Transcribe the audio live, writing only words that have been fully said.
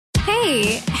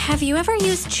Hey, have you ever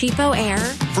used Cheapo Air?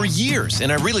 For years,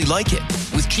 and I really like it.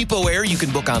 With Cheapo Air, you can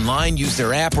book online, use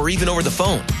their app, or even over the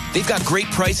phone. They've got great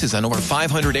prices on over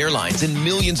 500 airlines and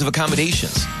millions of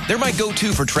accommodations. They're my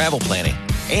go-to for travel planning.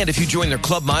 And if you join their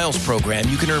Club Miles program,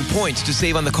 you can earn points to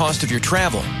save on the cost of your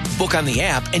travel. Book on the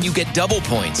app, and you get double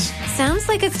points. Sounds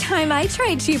like it's time I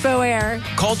tried Cheapo Air.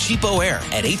 Call Cheapo Air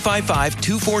at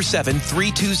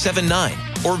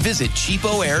 855-247-3279 or visit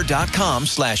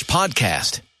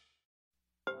cheapoair.com/podcast.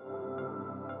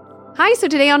 Hi, so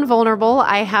today on Vulnerable,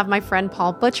 I have my friend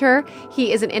Paul Butcher.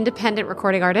 He is an independent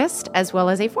recording artist as well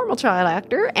as a former child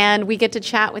actor, and we get to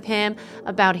chat with him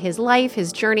about his life,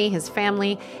 his journey, his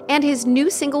family, and his new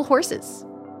single, Horses.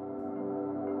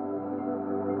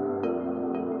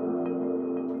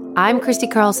 I'm Christy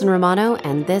Carlson Romano,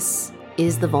 and this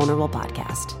is the Vulnerable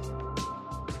Podcast.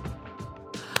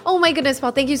 Oh my goodness,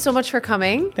 Paul, thank you so much for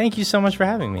coming. Thank you so much for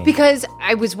having me. Because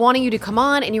I was wanting you to come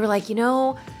on, and you were like,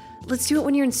 let's do it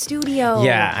when you're in studio.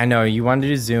 Yeah, I know. You wanted to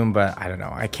do Zoom, but I don't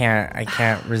know. I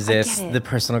can't resist the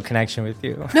personal connection with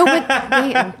you. No, but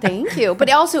thank you. But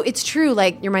also, it's true.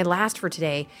 Like, you're my last for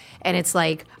today. And it's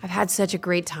like, I've had such a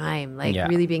great time,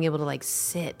 really being able to,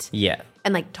 sit. Yeah.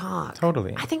 And, talk.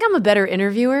 Totally. I think I'm a better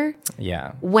interviewer.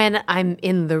 Yeah. When I'm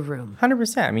in the room.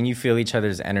 100%. I mean, you feel each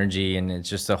other's energy, and it's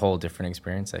just a whole different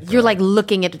experience. You're like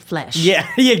looking at flesh. Yeah,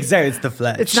 exactly. It's the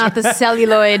flesh. It's not the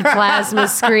celluloid plasma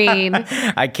screen.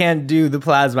 I can't do the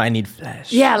plasma. I need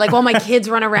flesh. Yeah, while my kids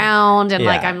run around, and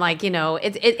I'm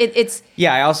it's.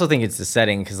 Yeah, I also think it's the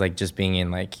setting, because just being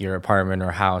in your apartment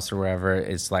or house or wherever,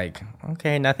 it's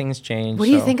okay, nothing's changed. What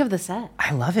do you think of the set?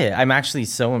 I love it. I'm actually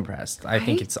so impressed. I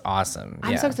think it's awesome.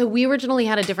 So we originally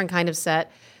had a different kind of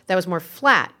set that was more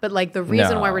flat, but the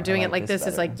reason why we're doing it like this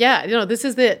is this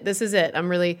is it. This is it. I'm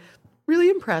really, really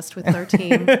impressed with our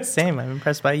team. Same. I'm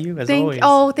impressed by you as always.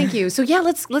 Oh, thank you. So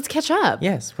let's catch up.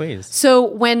 Yes, please. So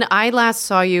when I last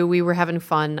saw you, we were having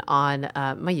fun on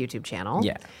my YouTube channel.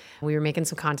 Yeah. We were making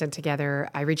some content together.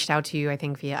 I reached out to you, I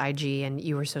think, via IG, and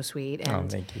you were so sweet.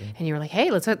 And, thank you. And you were like,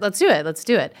 hey, let's do it. Let's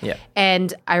do it. Yeah.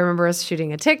 And I remember us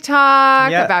shooting a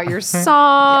TikTok about your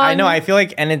song. I know. I feel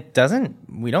and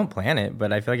we don't plan it,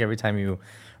 but I feel every time you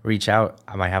reach out,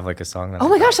 I might have a song. Oh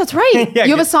my gosh, that's right.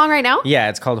 You have a song right now? Yeah,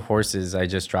 it's called Horses. I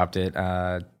just dropped it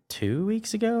 2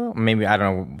 weeks ago. Maybe, I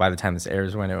don't know by the time this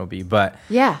airs when it will be, but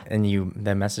yeah. And you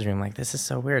then messaged me, I'm like, this is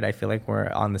so weird. I feel we're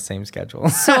on the same schedule.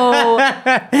 So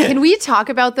can we talk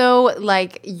about though,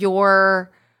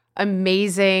 your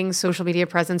amazing social media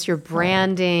presence, your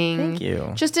branding? Thank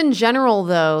you. Just in general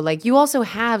though, you also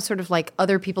have sort of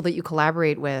other people that you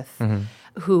collaborate with. Mm-hmm.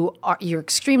 Who are, you're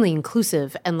extremely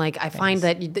inclusive, and I find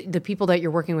that the people that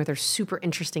you're working with are super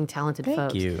interesting, talented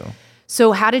folks. Thank you.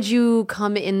 So how did you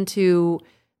come into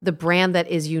the brand that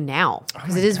is you now?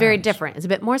 Because it is very different. It's a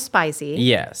bit more spicy.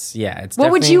 Yes, yeah.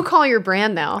 What would you call your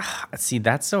brand now? See,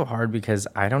 that's so hard because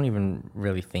I don't even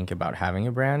really think about having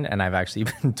a brand, and I've actually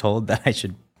been told that I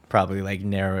should probably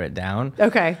narrow it down.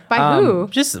 Okay. By who?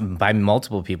 Just by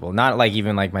multiple people. Not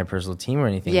even my personal team or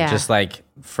anything. Yeah. Just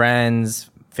friends,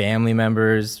 family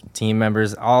members, team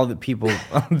members, all the people.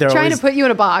 They're trying always, to put you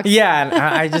in a box.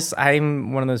 Yeah, and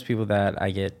I'm one of those people that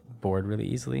I get bored really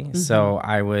easily. Mm-hmm. So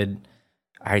I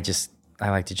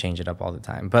like to change it up all the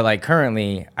time. But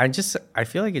currently, I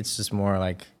feel it's just more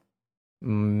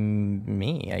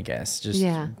me, I guess. Just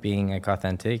being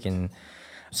authentic, and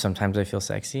sometimes I feel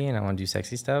sexy and I want to do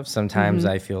sexy stuff. Sometimes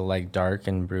I feel dark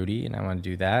and broody and I want to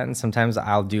do that. And sometimes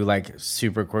I'll do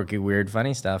super quirky, weird,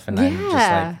 funny stuff. And I'm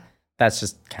just that's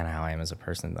just kind of how I am as a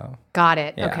person, though. Got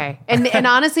it. Yeah. Okay. And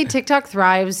honestly, TikTok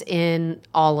thrives in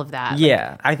all of that.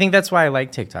 Yeah. I think that's why I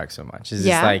like TikTok so much. It's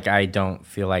just I don't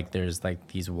feel there's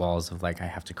these walls of I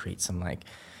have to create some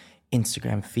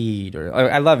Instagram feed, or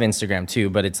I love Instagram too,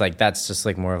 but it's that's just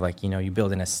more of you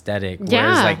build an aesthetic. Yeah.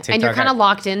 Whereas TikTok, and you're kind of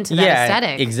locked into that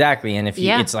aesthetic. Exactly. And if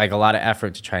you, it's a lot of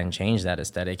effort to try and change that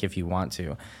aesthetic if you want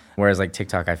to. Whereas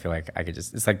TikTok, I feel I could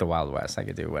just, it's the Wild West. I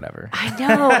could do whatever. I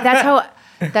know.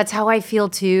 That's how I feel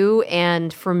too.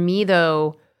 And for me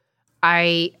though,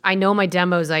 I know my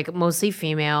demo's mostly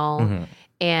female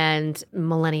and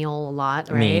millennial a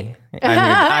lot, right? Me.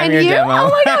 I'm your demo. Oh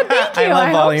my God, thank you. I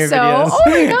love all your videos. Oh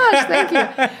my gosh, thank you.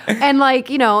 And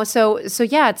so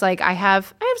yeah, it's I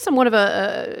have somewhat of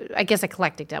a I guess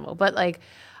eclectic demo, but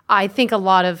I think a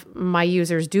lot of my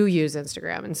users do use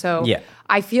Instagram. And so Yeah.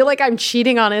 I feel like I'm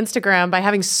cheating on Instagram by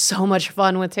having so much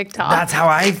fun with TikTok. That's how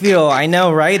I feel. I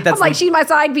know, right? That's I'm like, she's my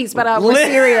side piece, but we're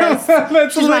serious.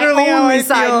 That's She's literally my how only I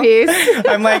side feel. piece.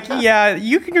 I'm like, yeah,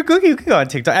 you can go on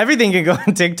TikTok. Everything can go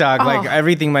on TikTok. Like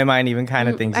everything my mind even kind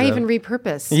of thinks I of. even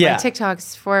repurpose Yeah. my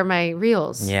TikToks for my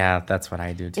reels. Yeah, that's what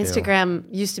I do too. Instagram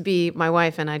used to be my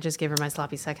wife, and I just gave her my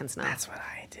sloppy seconds now. That's what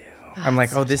I do. I'm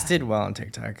like, oh, this did well on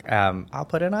TikTok. I'll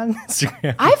put it on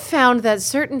Instagram. I've found that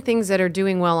certain things that are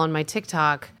doing well on my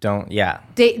TikTok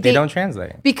They don't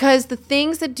translate. because the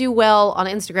things that do well on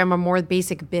Instagram are more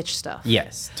basic bitch stuff.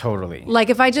 Yes, totally. Like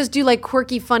if I just do like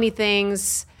quirky, funny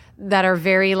things that are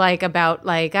very like about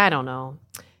like, I don't know,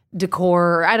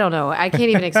 decor. I don't know. I can't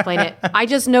even explain it. I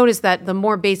just noticed that the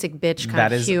more basic bitch kind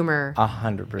That of is humor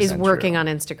 100% is working true. on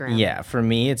Instagram. Yeah, for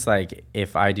me, it's like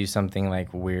if I do something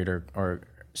like weird or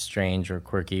strange or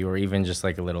quirky or even just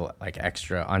like a little like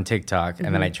extra on TikTok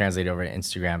and then I translate over to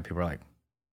Instagram, people are like,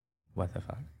 what the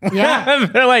fuck? Yeah.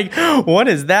 They're like, what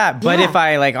is that? But Yeah. if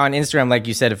I like on Instagram, like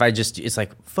you said, if I just, it's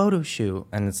like photo shoot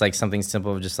and it's like something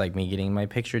simple of just like me getting my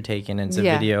picture taken and it's a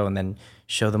Yeah. video and then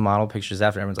show the model pictures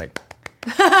after, everyone's like,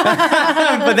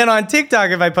 but then on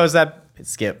TikTok, if I post that, it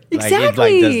skip. Like, it like does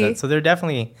Exactly. that. So they're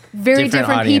definitely Very different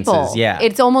audiences. people. Yeah.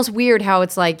 It's almost weird how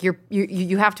it's like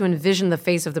you have to envision the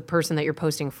face of the person that you're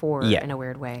posting for Yeah. in a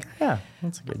weird way. yeah,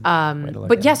 that's a good way to look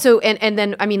But at yeah, it. so and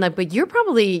then I mean like, but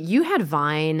you had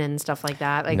Vine and stuff like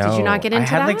that. Like, did you not get into I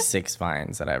had that? like 6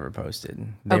 Vines that I ever posted.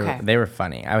 Okay. They were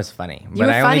funny. I was funny, You but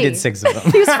were I funny. only did 6 of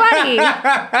them. He was funny.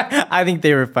 I think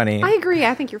they were funny. I agree.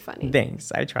 I think you're funny.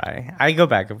 Thanks. I try. I go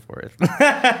back and forth.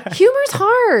 Humor's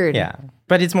hard. Yeah.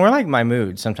 But it's more like my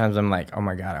mood. Sometimes I'm like, oh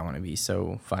my God, I want to be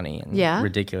so funny and Yeah.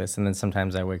 ridiculous. And then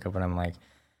sometimes I wake up and I'm like,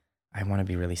 I want to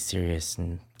be really serious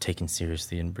and taken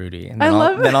seriously and broody. And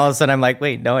then, then all of a sudden I'm like,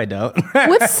 wait, no, I don't.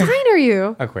 What sign are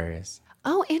you? Aquarius.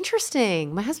 Oh,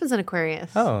 interesting. My husband's an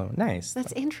Aquarius. Oh, nice.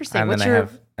 That's interesting. And What's then your I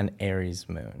have an Aries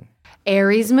moon.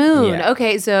 Aries moon? Yeah.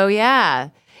 Okay, so yeah.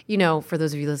 You know, for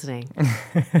those of you listening,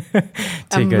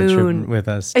 Take a moon. trip with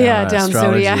us. down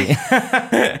astrology.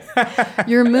 zodiac.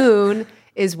 Your moon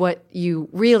is what you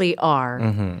really are.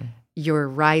 Mm-hmm. Your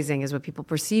rising is what people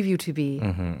perceive you to be.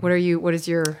 Mm-hmm. What are you? What is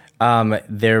your?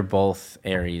 They're both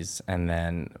Aries, and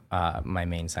then my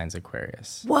main sign's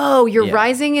Aquarius. Whoa, your Yeah.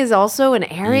 rising is also an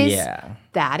Aries. Yeah.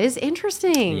 That is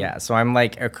interesting. Yeah, so I'm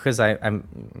like, because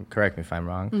I'm, correct me if I'm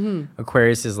wrong. Mm-hmm.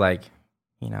 Aquarius is like,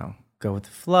 go with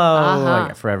the flow,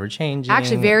 like forever changing.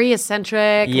 Actually, very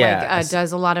eccentric. Yeah. Like,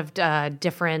 does a lot of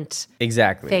different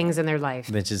exactly things in their life.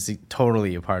 which is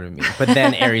totally a part of me. But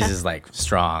then Aries is like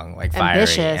strong, like fiery,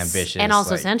 ambitious, and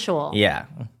also like, sensual. Yeah,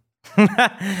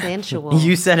 Sensual.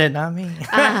 you said it, not me.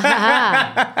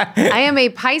 I am a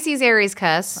Pisces Aries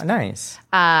cusp. Nice.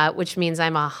 Which means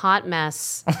I'm a hot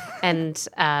mess and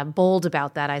bold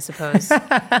about that, I suppose.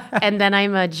 And then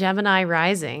I'm a Gemini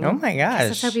rising. Oh my gosh.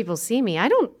 That's how people see me. I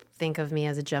don't think of me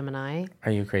as a Gemini.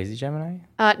 Are you a crazy Gemini?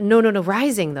 No,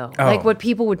 rising though. Oh. Like what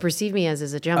people would perceive me as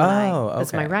is a Gemini. Oh,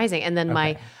 That's my okay. rising. And then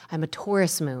I'm a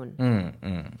Taurus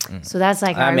moon. So that's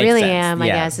like how That I makes really sense. am, I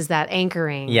Yeah. guess, is that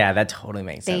anchoring. Yeah, that totally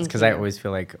makes sense Thank because I you. always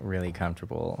feel like really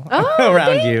comfortable Oh,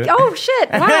 around you. Oh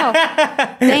shit! Wow.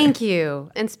 Thank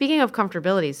you. And speaking of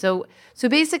comfortability, so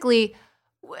basically,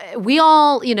 we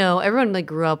all, everyone like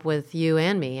grew up with you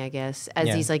and me, I guess, as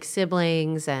Yeah. these like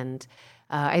siblings, and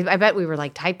I bet we were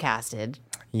like typecasted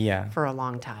Yeah. for a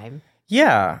long time.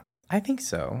 Yeah, I think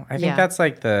so. I Yeah. think that's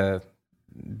like the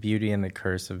beauty and the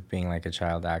curse of being like a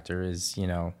child actor is,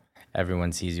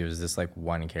 everyone sees you as this like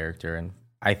one character. And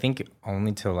I think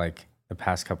only till like the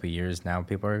past couple of years now,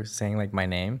 people are saying like my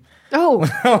name. Oh,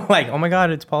 Like, oh my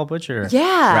God, it's Paul Butcher.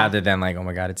 Yeah. Rather than like, oh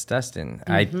my God, it's Dustin.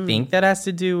 I think that has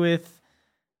to do with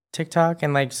TikTok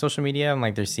and like social media and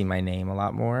like they see my name a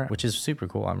lot more, which is super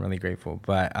cool. I'm really grateful.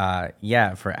 But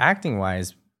yeah, for acting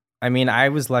wise, I mean, I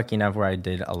was lucky enough where I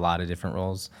did a lot of different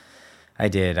roles. I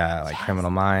did like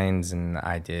Criminal Minds and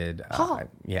I did Paul,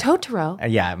 yeah. Totoro.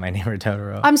 Yeah, my neighbor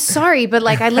Totoro. I'm sorry, but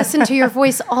like I listen to your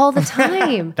voice all the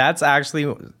time. That's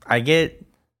actually, I get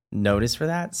noticed for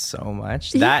that so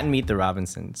much. That and Meet the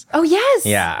Robinsons. Oh yes.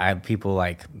 Yeah, people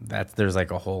like that. There's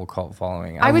like a whole cult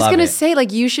following. I was love gonna it. say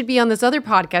like you should be on this other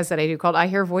podcast that I do called I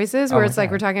Hear Voices, where my it's like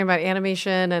God. we're talking about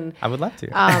animation and I would love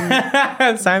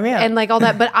to. Sign me up. and like all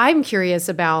that. But I'm curious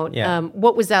about Yeah.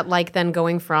 what was that like then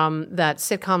going from that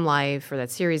sitcom life or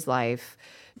that series life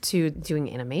to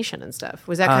doing animation and stuff?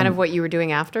 Was that kind of what you were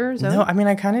doing after? Zoe? No, I mean,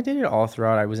 I kind of did it all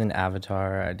throughout. I was in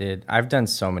Avatar. I've done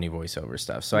so many voiceover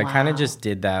stuff. So I kind of just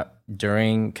did that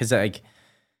during, because like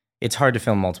it's hard to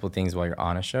film multiple things while you're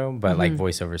on a show, but like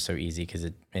voiceover is so easy because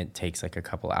it takes like a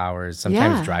couple hours.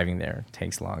 Sometimes driving there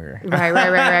takes longer.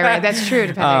 Right. That's true.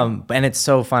 Depending. And it's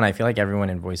so fun. I feel like everyone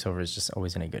in voiceover is just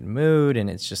always in a good mood, and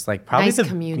it's just like probably Nice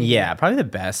community. Yeah, probably the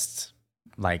best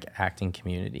like acting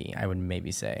community, I would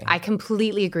maybe say. I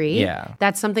completely agree. Yeah.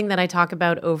 That's something that I talk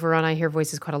about over on I Hear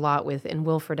Voices quite a lot with, and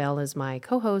Will Friedle is my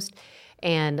co-host.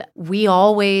 And we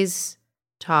always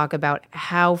talk about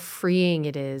how freeing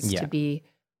it is to be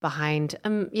behind,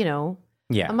 a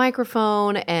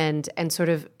microphone and sort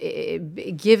of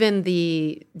given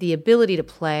the ability to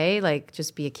play, like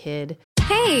just be a kid.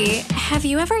 Hey, have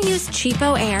you ever used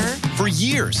Cheapo Air? For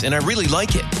years, and I really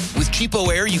like it. With Cheapo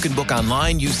Air, you can book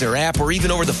online, use their app, or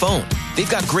even over the phone. They've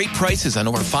got great prices on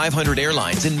over 500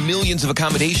 airlines and millions of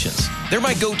accommodations. They're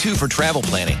my go-to for travel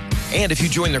planning. And if you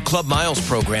join their Club Miles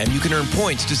program, you can earn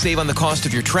points to save on the cost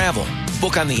of your travel.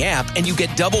 Book on the app, and you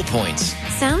get double points.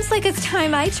 Sounds like it's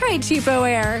time I tried Cheapo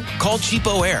Air. Call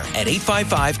Cheapo Air at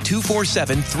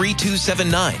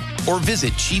 855-247-3279 or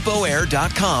visit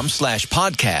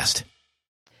cheapoair.com/podcast.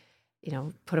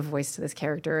 Put a voice to this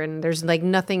character, and there's like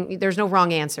nothing, there's no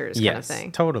wrong answers kind of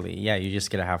thing. Totally. Yeah, you just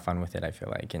get to have fun with it, I feel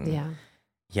like. And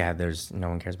there's no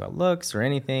one cares about looks or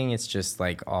anything. It's just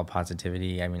like all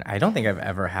positivity. I mean, I don't think I've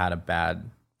ever had a bad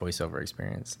voiceover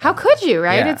experience. How could you,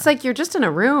 right? Yeah. It's like you're just in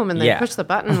a room and they push the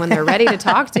button when they're ready to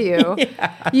talk to you.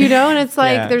 And it's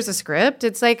like there's a script.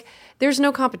 It's like there's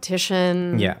no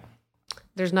competition. Yeah.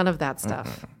 There's none of that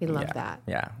stuff. We love that.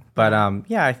 Yeah. But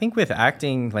I think with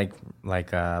acting, like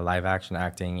live action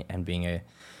acting and being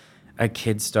a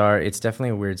kid star, it's definitely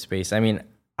a weird space. I mean,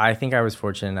 I think I was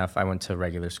fortunate enough. I went to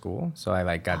regular school, so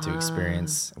I got to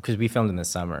experience, because we filmed in the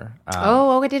summer.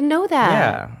 I didn't know that.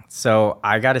 Yeah. So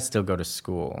I got to still go to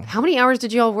school. How many hours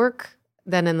did you all work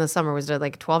then in the summer? Was it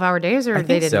like 12-hour days, or I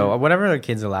think so. Whatever the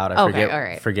kids allowed. I forget. All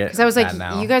right. Forget. Because I was like,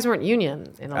 now. you guys weren't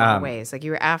union in a lot of ways. Like you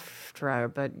were after,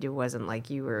 but it wasn't like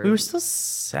you were. We were still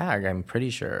SAG. I'm pretty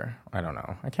sure. I don't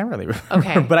know. I can't really remember.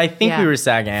 Okay. But I think we were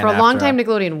SAG and for a long AFTRA. time.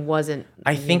 Nickelodeon wasn't.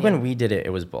 I think when we did it,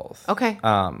 it was both. Okay.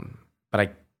 But I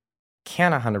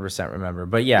can't 100% remember.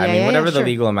 But I mean, whatever the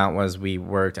legal amount was, we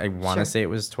worked. I want to say it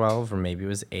was 12 or maybe it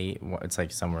was 8. It's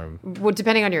like somewhere. Well,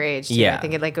 depending on your age. Too. I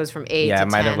think it goes from 8 to 10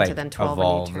 it might have to then 12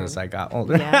 evolved as I got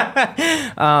older. But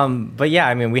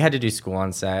I mean, we had to do school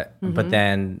on set. But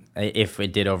then if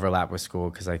it did overlap with school,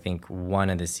 because I think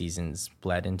one of the seasons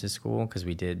bled into school because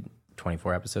we did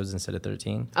 24 episodes instead of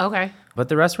 13. Okay. But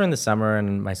the rest were in the summer,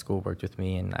 and my school worked with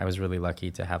me, and I was really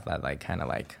lucky to have that kind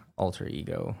of alter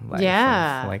ego life.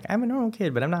 Of, I'm a normal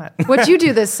kid, but I'm not. What'd you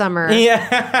do this summer?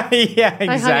 Exactly.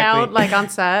 I hung out on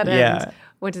set and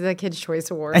went to the Kids' Choice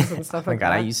Awards and stuff like that. Oh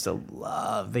my God, I used to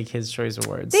love the Kids' Choice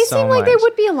Awards. They seem like they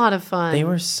would be a lot of fun. They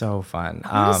were so fun.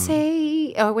 I want to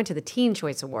say, I went to the Teen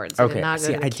Choice Awards. I did not go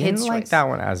to the I Kids' didn't like Choice. that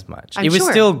one as much. I'm it was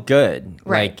sure. still good.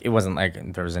 Right. It wasn't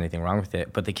like there was anything wrong with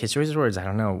it. But the Kids' Choice Awards, I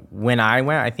don't know. When I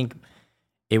went, I think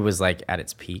it was at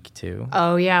its peak too.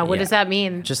 Oh yeah, what does that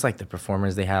mean? Just the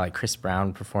performers they had, Chris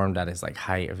Brown performed at his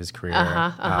height of his career,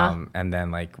 and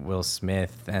then Will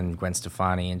Smith and Gwen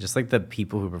Stefani, and just the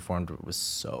people who performed was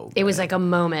so good. It was a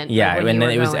moment. Yeah, and then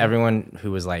it was everyone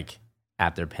who was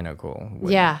at their pinnacle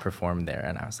would perform there,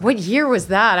 and I was what year was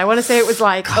that? I want to say it was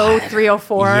 03,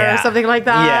 04 or something like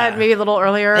that, maybe a little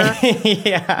earlier.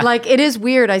 It is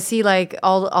weird. I see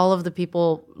all of the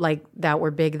people that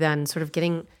were big then sort of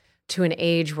getting to an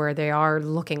age where they are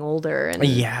looking older and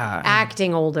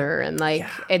acting older, and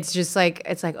it's just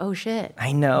it's oh shit,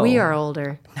 I know we are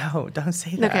older. No, don't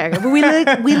say that. Okay, but we look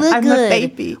I'm good. A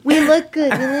baby. We look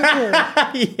good.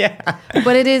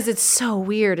 But it's so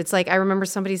weird. It's I remember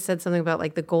somebody said something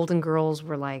about the Golden Girls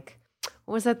were what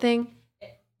was that thing?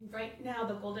 Right now,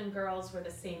 the Golden Girls were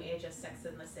the same age as Sex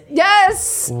and the City.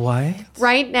 Yes. What?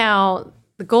 Right now,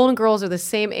 the Golden Girls are the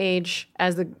same age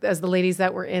as the ladies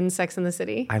that were in Sex and the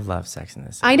City. I love Sex and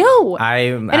the City. I know.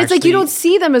 And it's you don't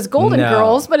see them as Golden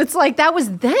Girls, but it's that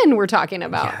was then we're talking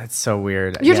about. Yeah, it's so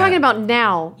weird. You're talking about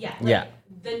now. Yeah.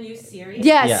 The new series.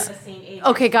 Yes. Is the same age.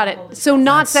 Okay, got it. So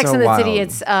not Sex so and the wild. City.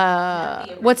 It's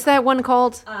what's that one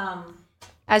called?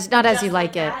 As You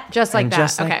Like It. Just like And that.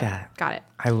 Just Like okay, That. got it.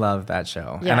 I love that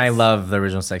show. Yes. And I love the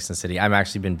original Sex and the City. I've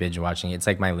actually been binge watching it.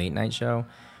 It's my late night show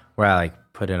where I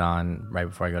put it on right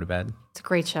before I go to bed. It's a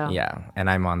great show. Yeah. And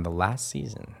I'm on the last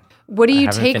season. What do you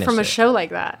haven't take from a finished it. show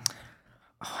like that?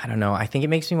 Oh, I don't know. I think it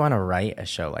makes me want to write a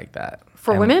show like that.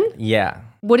 For women? Yeah.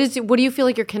 What do you feel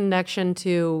like your connection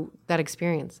to that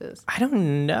experience is? I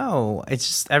don't know. It's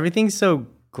just everything's so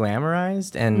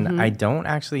glamorized, and I don't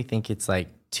actually think it's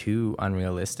too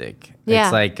unrealistic. Yeah.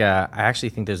 It's I actually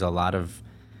think there's a lot of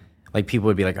people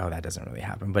would be oh, that doesn't really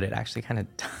happen, but it actually kind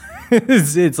of does.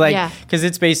 It's like, Yeah. because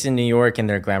it's based in New York and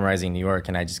they're glamorizing New York,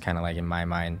 and I just kind of like in my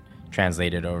mind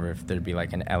translate it over if there'd be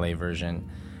like an LA version.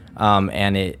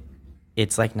 And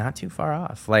it's like not too far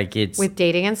off. Like it's With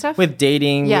dating and stuff? with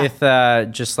dating, Yeah.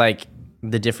 with just like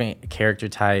the different character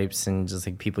types and just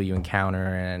like people you encounter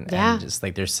and just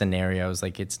like their scenarios.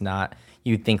 Like it's not,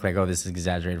 you think like, oh, this is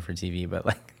exaggerated for TV, but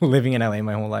like living in LA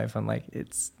my whole life, I'm like,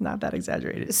 it's not that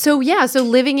exaggerated. So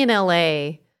living in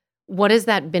LA, what has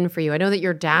that been for you? I know that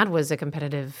your dad was a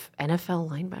competitive NFL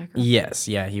linebacker. Yes,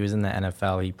 yeah, he was in the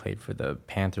NFL. He played for the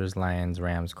Panthers, Lions,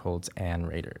 Rams, Colts, and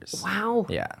Raiders. Wow.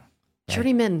 Yeah.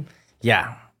 Journeyman.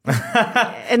 Yeah.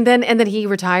 And then he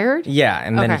retired? Yeah,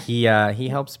 and then Okay. he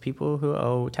helps people who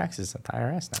owe taxes at the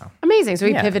IRS now. Amazing. So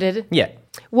he Yeah. pivoted. Yeah.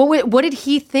 What did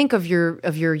he think of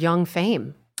your young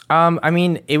fame? I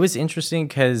mean, it was interesting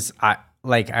because I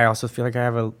also feel like I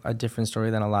have a different story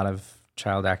than a lot of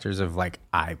child actors of like,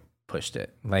 I pushed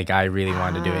it. Like I really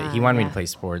wanted to do it. He wanted me to play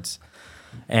sports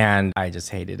and I just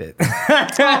hated it.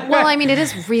 Well, I mean, it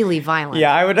is really violent.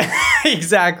 Yeah, I would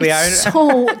exactly.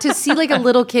 So to see like a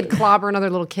little kid clobber another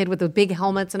little kid with the big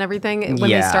helmets and everything when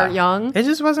they start young. It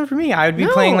just wasn't for me. I would be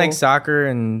playing like soccer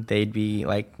and they'd be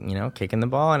like, kicking the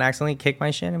ball and accidentally kick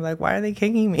my shin and be like, why are they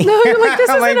kicking me? No, you're like, this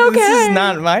isn't okay. This is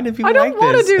not mine. If people I don't like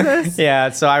want to this. do this. Yeah,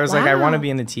 so I was like, I want to Wow. be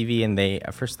in the TV, and they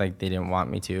at first like they didn't want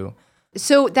me to.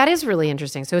 So that is really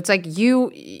interesting. So it's like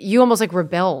you almost like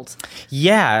rebelled.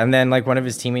 Yeah, and then like one of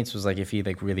his teammates was like, if he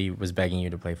like really was begging you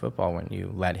to play football, when you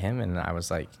let him, and I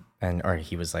was like, or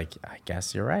he was like, I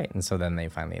guess you're right, and so then they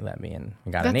finally let me, and I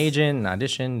got an agent and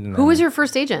auditioned. And Who was your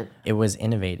first agent? It was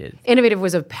Innovative. Innovative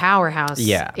was a powerhouse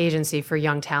Yeah. agency for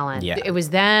young talent. Yeah. It was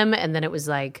them, and then it was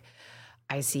like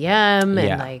ICM, and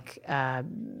Yeah. like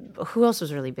who else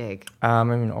was really big? I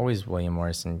mean, always William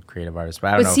Morrison, creative artist, but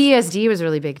I don't But know. CSD was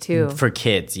really big too. For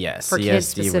kids, yes. For kids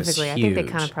CSD was specifically. I think they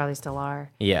huge. kind of probably still are.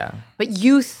 Yeah. But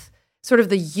youth, sort of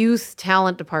the youth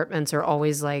talent departments are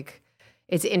always like,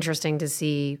 it's interesting to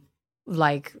see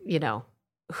like,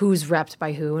 who's repped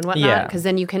by who and whatnot. Yeah. Because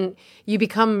then you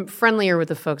become friendlier with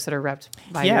the folks that are repped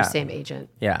by your Yeah. same agent.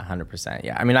 Yeah, 100%.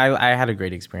 Yeah. I mean, I had a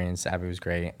great experience. Abby was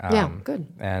great. Yeah, good.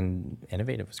 And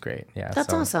Innovative was great. Yeah.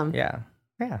 That's awesome. Yeah.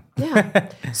 Yeah. Yeah.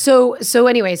 So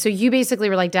anyway, so you basically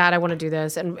were like, Dad, I want to do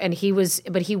this. And he was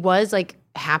like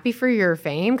happy for your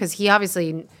fame because he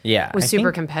obviously was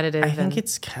super competitive. I think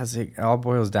it's because it all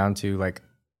boils down to like,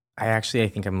 I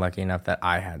think I'm lucky enough that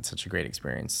I had such a great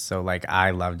experience. So like,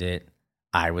 I loved it.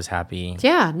 I was happy.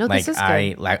 Yeah. No, Like this is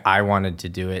good. I wanted to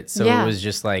do it. So Yeah. it was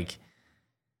just like,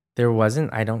 there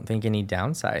wasn't, I don't think, any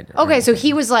downside. Okay, so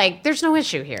he was like, "There's no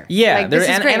issue here." Yeah, like, this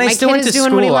is great. and I My still kid went to is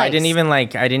doing what he school. I likes.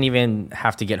 didn't even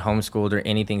have to get homeschooled or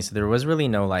anything. So there was really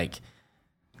no like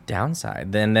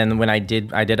downside. Then when I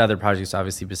did other projects,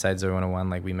 obviously besides Zoey 101,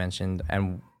 like we mentioned,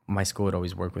 and my school would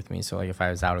always work with me. So like if I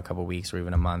was out a couple weeks or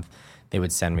even a month, they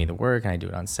would send me the work and I do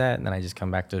it on set, and then I just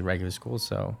come back to regular school.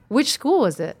 So Which school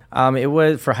was it? it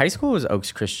was for high school, it was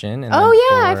Oaks Christian. And Oh, then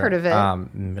yeah, I've for, heard of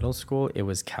it. Middle school, it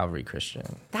was Calvary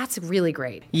Christian. That's really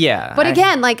great. Yeah, But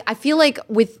again, like I feel like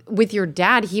with your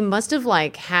dad, he must have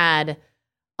like had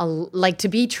to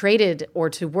be traded or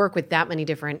to work with that many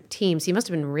different teams. He must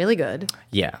have been really good,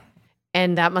 yeah.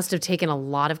 and that must have taken a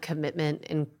lot of commitment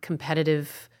and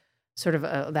competitive sort of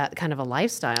that kind of a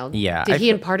lifestyle. Yeah, Did I he fe-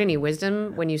 impart any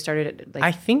wisdom when you started like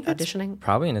I think that's auditioning?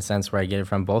 probably in a sense where I get it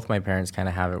from. Both my parents kind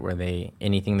of have it where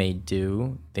anything they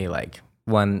do, they like.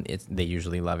 One, they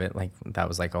usually love it. Like that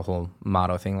was like a whole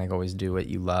motto thing, like always do what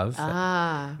you love.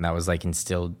 Ah. And that was like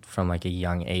instilled from like a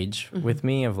young age Mm-hmm. with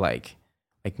me of like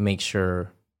make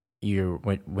sure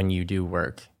when you do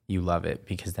work, you love it,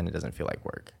 because then it doesn't feel like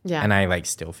work. Yeah. And I like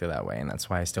still feel that way, and that's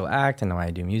why I still act and why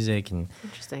I do music, and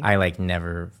Interesting. I like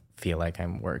never feel like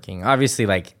I'm working. Obviously,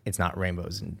 like it's not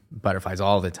rainbows and butterflies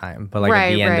all the time, but like at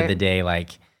the end of the day,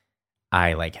 like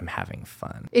I like am having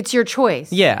fun. It's your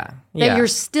choice. Yeah. That you're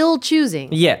still choosing.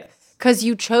 Yeah. Because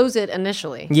you chose it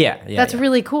initially. Yeah. That's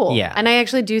really cool. Yeah. And I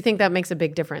actually do think that makes a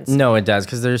big difference. No, it does,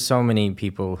 because there's so many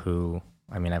people who,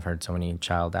 I mean, I've heard so many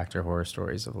child actor horror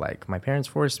stories of like, my parents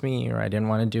forced me, or I didn't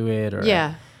want to do it, or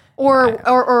Yeah.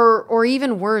 Or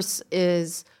even worse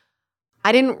is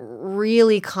I didn't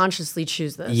really consciously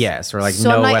choose this. yes, or like So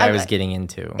know I'm not- what I I- was getting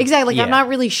into. Exactly. Like, Yeah. I'm not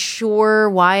really sure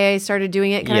why I started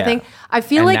doing it kind of Yeah. thing. I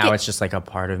feel And like now it's just like a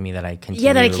part of me that I continue.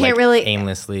 yeah, that I can't like, really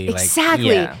aimlessly. Exactly.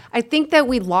 Like, yeah. I think that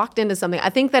we locked into something. I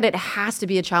think that it has to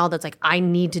be a child that's like, I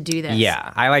need to do this.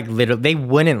 Yeah, I like literally, they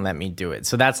wouldn't let me do it.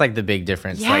 So that's like the big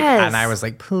difference. Like, Yes. and I was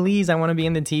like, please, I want to be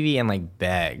in the TV, and like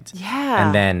begged. Yeah.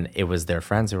 And then it was their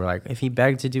friends who were like, if he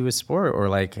begged to do a sport or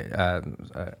like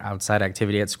outside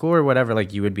activity at school or whatever, whatever,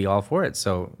 like you would be all for it.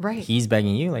 So he's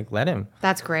begging you, like let him.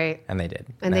 That's great. And they did.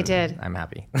 And they did. I'm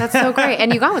happy. That's so great.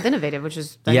 And you got with Innovative, which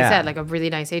is, like I said, like a really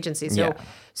nice agency.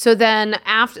 So then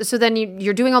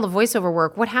you're doing all the voiceover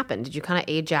work. What happened? Did you kind of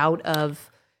age out of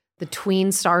the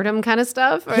tween stardom kind of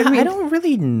stuff? Or, I don't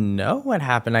really know what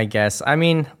happened, I guess. I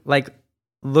mean, like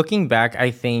looking back,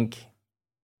 I think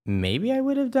maybe I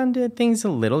would have done things a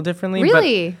little differently.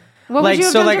 Really? What like, would you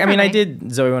have so done like, I mean, I differently?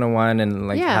 did Zoey 101 and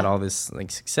like had all this like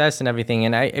success and everything.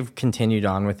 And I've continued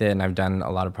on with it. And I've done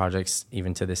a lot of projects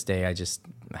even to this day. I just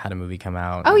had a movie come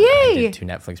out. Oh, yay. I yay. did 2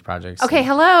 Netflix projects. Okay,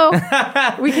 hello.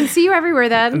 We can see you everywhere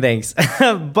then. Thanks.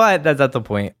 But that's not the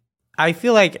point. I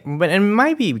feel like, but it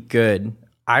might be good.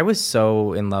 I was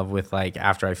so in love with like,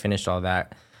 after I finished all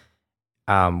that,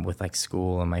 with like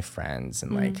school and my friends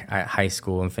and like high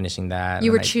school and finishing that.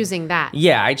 You were choosing that.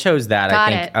 Yeah, I chose that.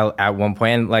 Got I think at one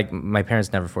point, and like my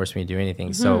parents never forced me to do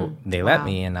anything, so they let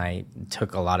me, and I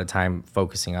took a lot of time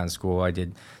focusing on school. I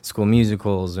did school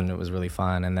musicals, and it was really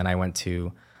fun. And then I went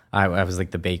to, I was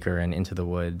like the baker and Into the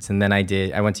Woods, and then I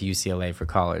went to UCLA for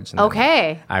college. And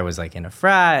Okay. I was like in a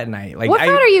frat, and I like. What frat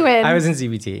are you in? I was in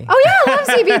ZBT. Oh yeah, I love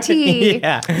ZBT.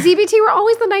 Yeah. ZBT were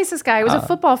always the nicest guy. It was a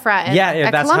football frat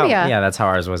at that's Columbia. that's how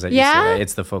ours was at Yeah? UCLA.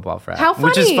 It's the football frat. How funny.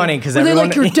 Which is funny because They're everyone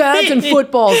like, your dad's in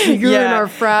football, so you're in our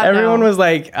frat Everyone now. was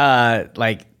like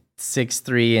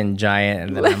 6'3" and giant,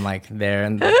 and then I'm like there.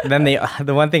 And then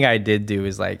the one thing I did do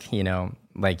is like, you know,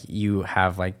 like you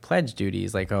have like pledge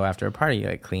duties, like after a party you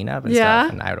like clean up and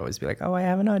stuff, and I would always be like, I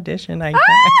have an audition, I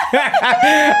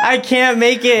can't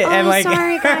make it. And like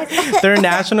sorry, guys. their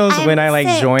nationals when I like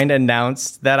sick. joined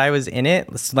announced that I was in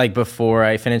it, like before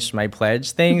I finished my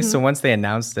pledge thing. So once they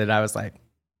announced it, I was like,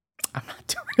 I'm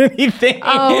not doing anything.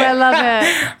 Oh, I love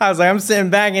it. I was like, I'm sitting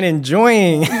back and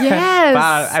enjoying. Yes.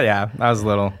 I was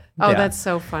little. Oh, yeah. that's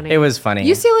so funny. It was funny.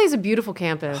 UCLA is a beautiful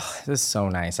campus. It was so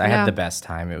nice. I had the best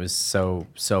time. It was so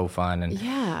fun. And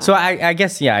Yeah. so I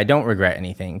guess, I don't regret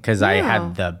anything because I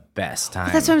had the best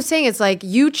time. That's what I'm saying. It's like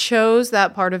you chose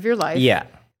that part of your life. Yeah.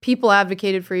 People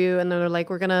advocated for you, and they're like,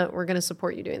 "We're gonna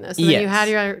support you doing this." And then you had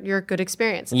your good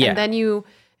experience. Yeah. And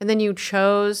then you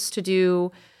chose to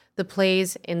do the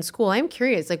plays in school. I'm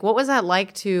curious, like, what was that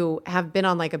like to have been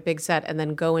on like a big set and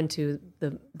then go into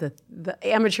the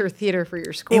amateur theater for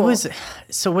your school? It was.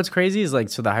 So what's crazy is like,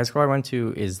 so the high school I went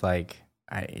to is like,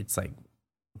 it's like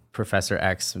Professor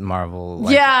X Marvel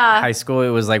high school. It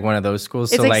was like one of those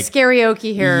schools. It's so like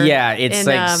karaoke here. Yeah, it's in,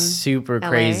 like super LA.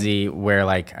 crazy where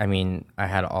like, I mean, I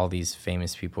had all these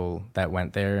famous people that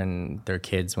went there and their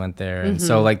kids went there. And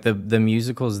so like the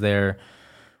musicals there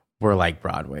were like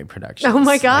Broadway productions. Oh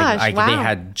my gosh, Like wow. they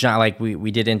had, like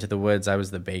we did Into the Woods. I was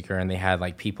the baker, and they had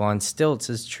like people on stilts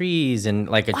as trees, and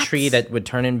like a tree that would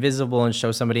turn invisible and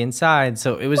show somebody inside.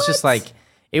 So it was just like,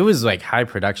 it was like high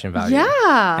production value.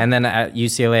 Yeah. And then at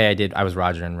UCLA, I was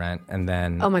Roger and Rent, and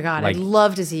then Oh my god, like, I'd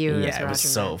love to see you. as yeah, it Roger was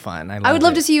so Rent. fun. I would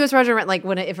love to see you as Roger Rent, like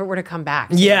if it were to come back.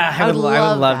 Yeah, I would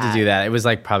love that. to do that. It was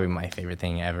like probably my favorite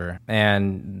thing ever.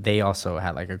 And they also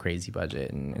had like a crazy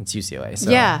budget, and it's UCLA. So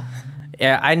Yeah.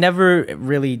 yeah, I never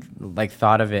really like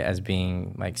thought of it as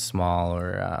being like small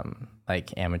or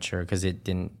like amateur because it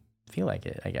didn't feel like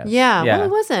it, I guess. Yeah, well, it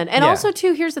wasn't. And Yeah. also,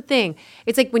 too, here's the thing.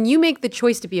 It's like when you make the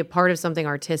choice to be a part of something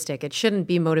artistic, it shouldn't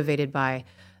be motivated by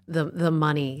the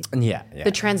money, Yeah.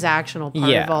 the transactional part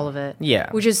Yeah. of all of it. Yeah.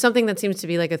 Which is something that seems to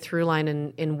be like a through line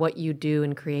in what you do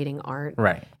in creating art.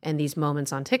 Right. And these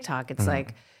moments on TikTok. It's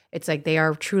like they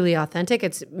are truly authentic.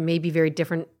 It's maybe very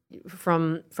different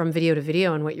from video to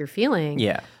video and what you're feeling.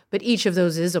 Yeah. But each of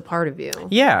those is a part of you.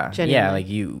 Yeah, Genuinely. yeah. Like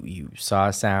you saw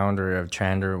a sound or a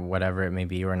trend or whatever it may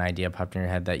be, or an idea popped in your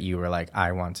head that you were like,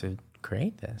 I want to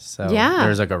create this. So Yeah.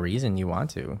 there's like a reason you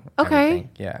want to. I would Okay. think.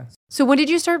 Yeah. So when did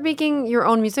you start making your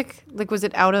own music? Like, was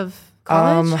it out of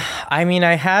college? I mean,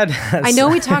 I had. I know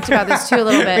we talked about this too a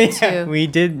little bit too. We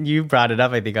did. You brought it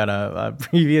up, I think, on a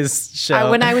previous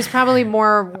show. When I was probably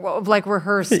more of like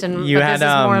rehearsed, and you but had this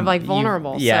is more of like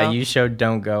vulnerable. Yeah, so. you showed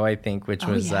 "Don't Go," I think, which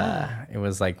was yeah. it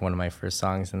was like one of my first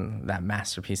songs and that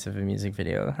masterpiece of a music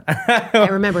video. I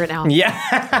remember it now. Yeah.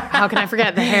 How can I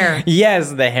forget the hair?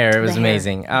 Yes, the hair. It was hair.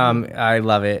 amazing. I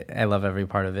love it. I love every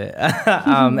part of it.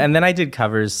 And then I did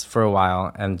covers for a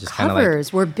while and just kind of like.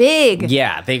 Covers were big.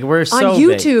 Yeah, they were so on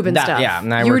YouTube big. and stuff. Yeah,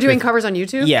 and I you were worked doing with- covers on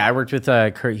YouTube. Yeah, I worked with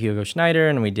Kurt Hugo Schneider,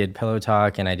 and we did Pillow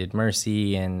Talk, and I did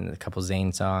Mercy, and a couple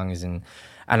Zayn songs, and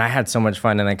I had so much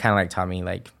fun, and they kind of like taught me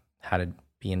like how to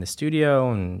be in the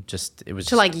studio, and just it was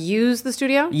To like use the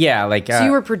studio. yeah, like So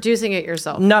you were producing it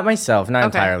yourself. not myself, not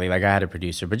Okay. entirely. Like I had a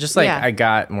producer, but just like Yeah. I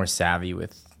got more savvy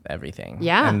with everything.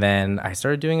 Yeah. and then I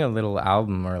started doing a little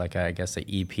album or like I guess an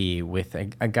EP with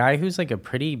a guy who's like a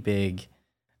pretty big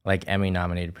like Emmy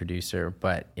nominated producer,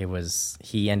 but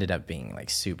he ended up being like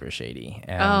super shady.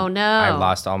 And Oh, no. I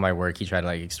lost all my work. He tried to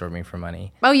like extort me for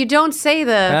money. Oh, you don't say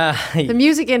the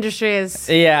music industry is.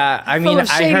 Yeah, I mean, of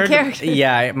I shady heard. characters.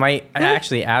 Yeah,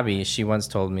 actually Abby, she once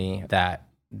told me that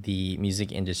the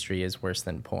music industry is worse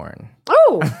than porn.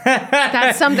 Oh,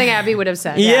 that's something Abby would have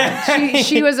said. Yeah.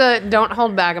 She was don't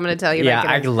hold back. I'm going to tell you. Yeah, like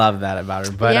I it is. love that about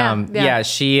her. But Yeah.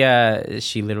 she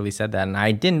literally said that, and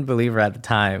I didn't believe her at the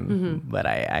time, but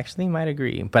I actually might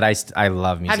agree. But I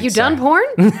love music. Have you so done porn?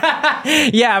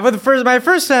 Yeah, but my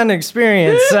first hand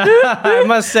experience, I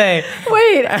must say.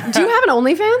 Wait, do you have an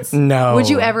OnlyFans? No. Would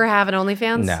you ever have an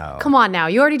OnlyFans? No. Come on now.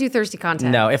 You already do thirsty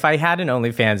content. No, if I had an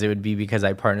OnlyFans, it would be because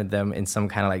I partnered them in some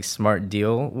kind of like smart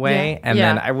deal way, Yeah. and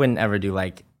Yeah. then I wouldn't ever do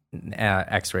like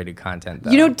X-rated content.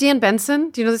 Though. You know Dan Benson?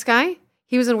 Do you know this guy?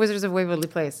 He was in Wizards of Waverly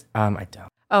Place. I don't.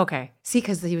 Oh, okay. See,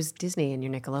 because he was Disney and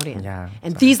you're Nickelodeon. Yeah.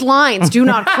 And these lines do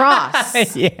not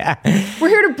cross. Yeah. We're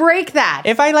here to break that.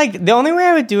 If I the only way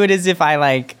I would do it is if I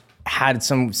like had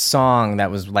some song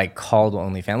that was like called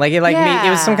OnlyFans. Like it it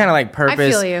was some kind of like purpose. I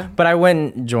feel you. But I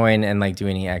wouldn't join and like do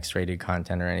any X-rated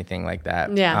content or anything like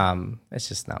that. Yeah. It's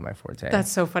just not my forte.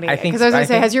 That's so funny. I think Because I was going to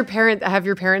say, think- have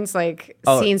your parents like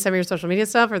seen some of your social media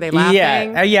stuff? Are they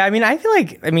laughing? Yeah. I mean, I feel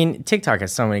like TikTok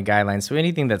has so many guidelines. So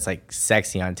anything that's like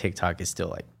sexy on TikTok is still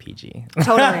like PG.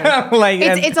 Totally. Like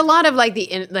it's a lot of like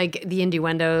the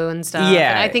innuendo and stuff.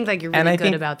 Yeah, And I think like you're really and I good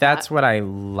think about that. that's what I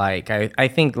like. I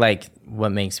think like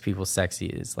what makes people sexy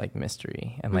is like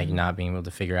mystery and like not being able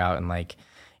to figure out, and like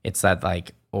it's that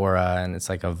like aura and it's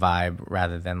like a vibe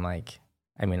rather than like,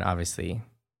 I mean, obviously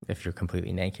if you're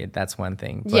completely naked, that's one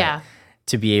thing. But Yeah.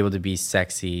 to be able to be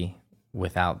sexy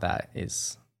without that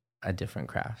is a different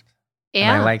craft.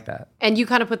 Yeah. And I like that. And you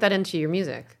kind of put that into your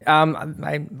music. I'm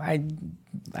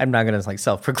not gonna like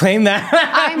self-proclaim that.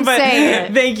 I'm but saying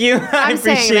it. Thank you. I'm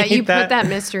saying that you appreciate put that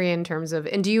mystery in terms of,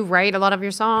 and do you write a lot of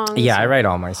your songs? Yeah, I write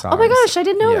all my songs. Oh my gosh, I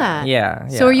didn't know that. Yeah.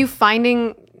 So are you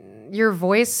finding your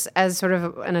voice as sort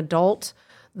of an adult,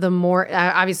 the more,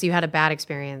 obviously you had a bad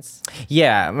experience.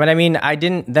 Yeah, but I mean,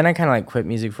 then I kind of like quit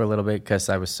music for a little bit because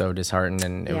I was so disheartened,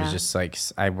 and it was Yeah. just like,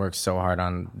 I worked so hard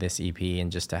on this EP,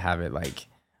 and just to have it like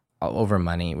over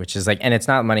money, which is like, and it's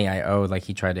not money I owed, like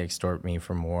he tried to extort me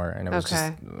for more, and it was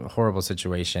just a horrible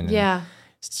situation. And Yeah.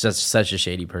 it's just such a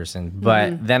shady person.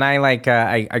 But then I like,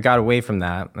 I got away from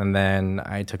that, and then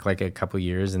I took like a couple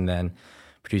years, and then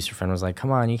producer friend was like, come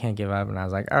on, you can't give up. And I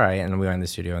was like, all right. And we went in the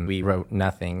studio and we wrote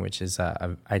Nothing, which is,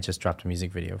 I just dropped a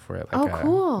music video for it like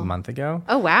cool. a month ago.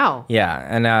 Oh, wow. Yeah.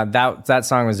 And that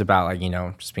song was about like,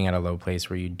 just being at a low place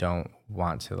where you don't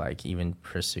want to like even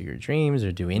pursue your dreams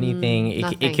or do anything.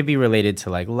 It could be related to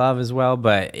like love as well.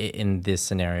 But in this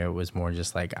scenario, it was more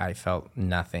just like I felt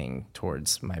nothing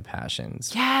towards my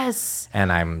passions. Yes.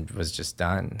 And I was just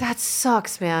done. That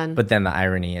sucks, man. But then the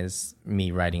irony is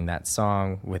me writing that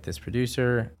song with this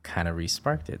producer kind of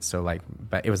re-sparked it. So like,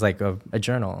 but it was like a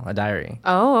journal, a diary.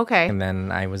 Oh, okay. And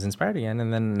then I was inspired again.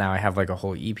 And then now I have like a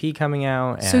whole EP coming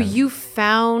out. And So you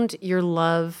found your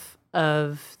love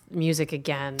of music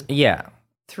again yeah.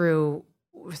 through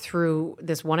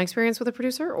this one experience with a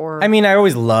producer, or I mean, I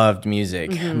always loved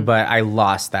music, but I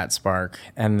lost that spark.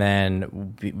 And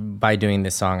then by doing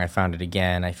this song, I found it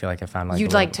again. I feel like I found like you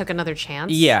like took another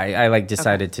chance? Yeah, I like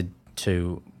decided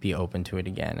to be open to it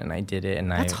again, and I did it.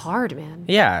 And That's hard, man.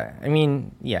 Yeah, I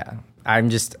mean, yeah. I'm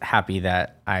just happy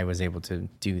that I was able to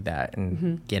do that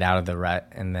and get out of the rut.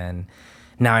 And then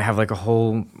now I have like a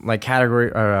whole like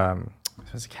category, or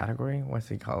what's a category? What's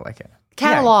it called? Like a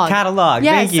Catalog. Yeah, catalog.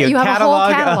 Yes, Thank you. you have a whole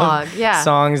of catalog. Yeah.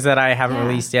 songs that I haven't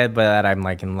released yet, but that I'm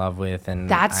like in love with. And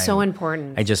That's so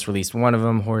important. I just released one of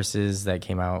them, Horses, that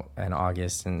came out in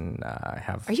August, and I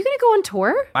have. Are you going to go on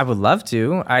tour? I would love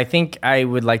to. I think I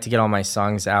would like to get all my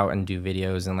songs out and do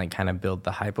videos and like kind of build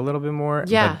the hype a little bit more.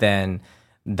 Yeah. But then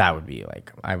that would be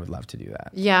like, I would love to do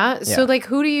that. Yeah. So Yeah. like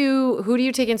who do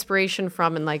you take inspiration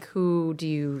from, and like who do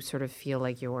you sort of feel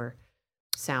like your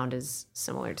sound is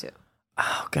similar to?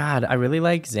 Oh God, I really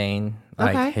like Zayn,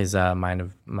 like Okay. his Mind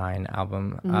of Mine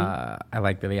album. I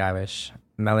like Billie Eilish,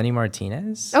 Melanie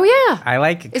Martinez. Oh yeah. I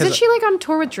like. 'cause Isn't she like on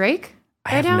tour with Drake?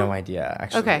 I have now? no idea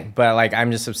actually. Okay. But like I'm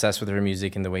just obsessed with her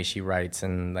music and the way she writes,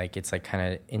 and like it's like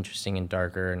kind of interesting and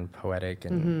darker and poetic,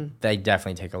 and they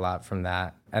definitely take a lot from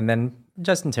that. And then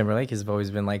Justin Timberlake has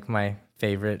always been like my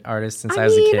favorite artist since I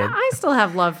was a kid. I still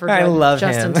have love for I love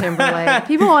Justin him. Timberlake.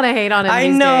 People want to hate on him. I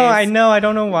these know, days. I know. I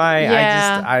don't know why.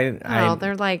 Yeah. I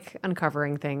They're like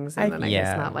uncovering things and then I guess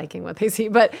yeah. not liking what they see.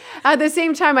 But at the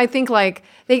same time, I think like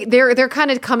they're kind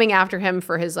of coming after him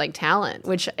for his like talent,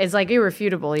 which is like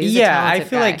irrefutable. He's a I talented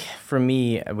feel guy. like for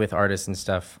me with artists and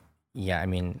stuff, yeah, I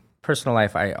mean, personal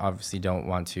life, I obviously don't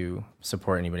want to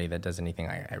support anybody that does anything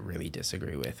I really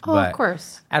disagree with. Oh, but of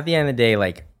course. at the end of the day,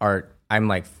 like art, I'm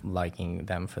like liking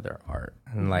them for their art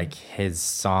and like his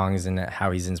songs and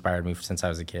how he's inspired me since I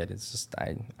was a kid. It's just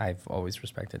I've always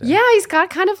respected it. Yeah, he's got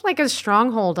kind of like a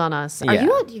stronghold on us. Are Yeah.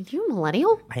 you a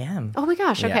millennial? I am. Oh my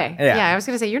gosh. Okay. Yeah. Yeah. I was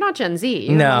gonna say you're not Gen Z.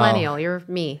 You're No. a millennial. You're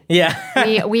me.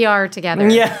 Yeah. We are together.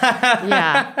 Yeah.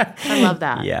 Yeah. I love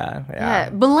that. Yeah.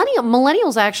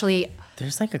 Millennials actually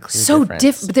There's like a clear so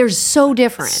difference. They're so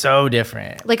different. So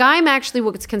different. Like I'm actually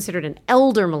what's considered an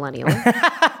elder millennial.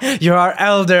 You're our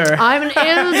elder. I'm an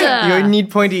elder. You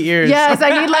need pointy ears. Yes,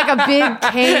 I need like a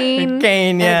big cane.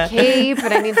 Cane, yeah. And a cape,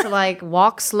 and I need to like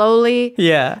walk slowly.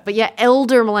 Yeah. But yeah,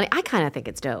 elder millennial. I kind of think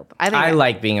it's dope. I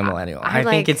like being a millennial. I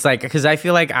think it's like, because I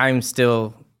feel like I'm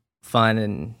still fun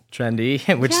and trendy,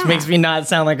 which Yeah. makes me not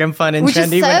sound like I'm fun and Which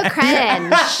trendy. is so when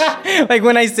cringe. like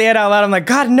when I say it out loud, I'm like,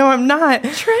 God, no, I'm not.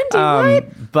 Trendy,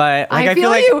 what? But like, I feel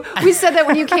like, you. We said that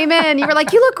when you came in. You were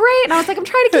like, you look great. And I was like, I'm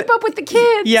trying to keep up with the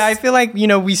kids. Yeah, I feel like,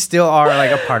 we still are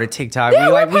like a part of TikTok. Yeah,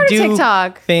 we we're part of do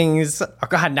TikTok. things. Oh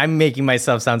God, I'm making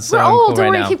myself sound so We're uncool old. Don't right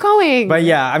worry. now. Keep going. But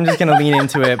yeah, I'm just gonna lean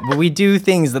into it. But we do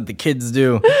things that the kids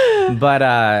do. But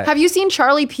Have you seen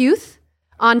Charlie Puth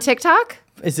on TikTok?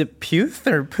 is it Puth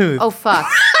or Puth? Oh, fuck.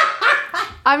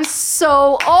 I'm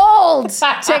so old,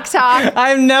 TikTok.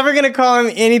 I'm never gonna call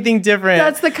him anything different.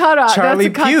 That's the cutoff. Charlie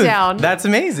That's the cut Puth. down. That's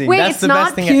amazing. Wait, That's it's the not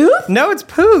best thing. Puth? No, it's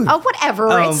Puth. Oh, whatever.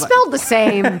 Oh, It's spelled the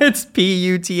same. It's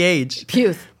Puth.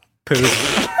 Puth.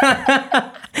 Puth.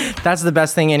 That's the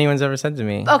best thing anyone's ever said to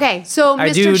me. Okay, so Mr. I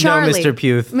do Charlie. know Mr.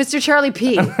 Puth. Mr. Charlie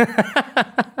P.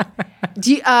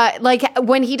 Do you, like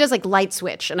when he does like Light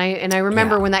Switch, and I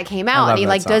remember Yeah. when that came I out, love and he that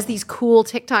like does song. these cool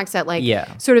TikToks that like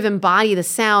Yeah. sort of embody the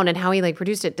sound and how he like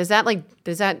produced it. Does that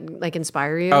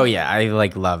inspire you? Oh yeah, I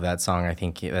like love that song. I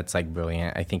think that's like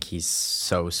brilliant. I think he's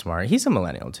so smart. He's a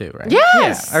millennial too, right?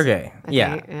 Yes! Yeah. Okay. I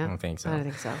Yeah. think- I don't think so. I don't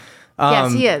think so.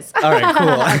 Yes, he is. All right.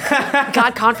 Cool.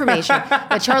 Got confirmation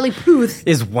that Charlie Puth.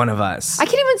 Is one of us. I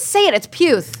can't even say it. It's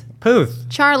Puth. Puth.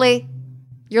 Charlie,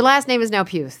 your last name is now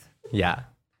Puth. Yeah.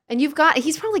 And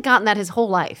he's probably gotten that his whole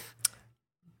life.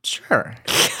 Sure.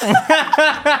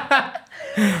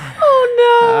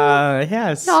 Oh no.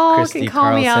 Yes. Y'all Christy can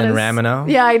call me out Carlson as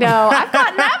Ramino. Yeah, I know. I've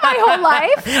gotten that my whole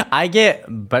life. I get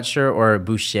Butcher or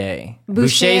Boucher.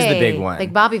 Boucher's the big one.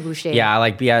 Like Bobby Boucher. Yeah, I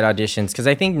like be at auditions because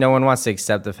I think no one wants to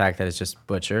accept the fact that it's just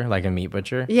Butcher, like a meat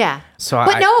butcher. Yeah. So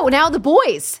but I- no, now the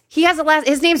boys. He has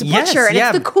his name's Yes, Butcher, and yeah.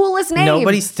 it's the coolest name.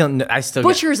 Nobody still. I still.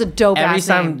 Butcher is a dope Every ass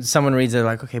time name. someone reads it,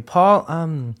 like, okay, Paul,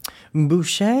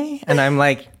 Boucher, and I'm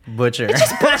like, Butcher.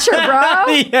 Butcher, bro.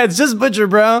 Yeah, it's just Butcher,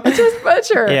 bro. Just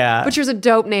Butcher. Yeah. Butcher's a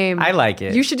dope name. I like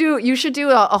it. You should do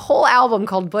a whole album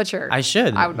called Butcher. I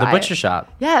should. I would The buy Butcher it.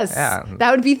 Shop. Yes. Yeah.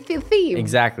 That would be the theme.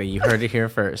 Exactly. You heard it here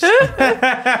first.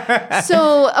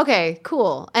 So, okay,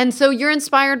 cool. And so you're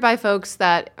inspired by folks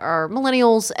that are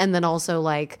millennials and then also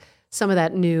like some of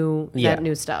that new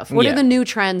stuff. What Yeah. are the new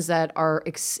trends that are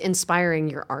inspiring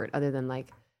your art other than like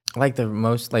Like the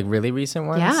most, like really recent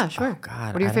ones? Yeah, sure. Oh,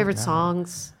 God. What are your I don't favorite know.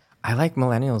 songs? I like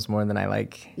millennials more than I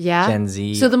like Yeah. Gen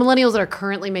Z. So the millennials that are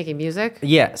currently making music?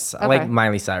 Yes. I like Okay.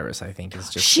 Miley Cyrus, I think, is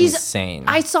just She's insane.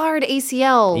 I saw her at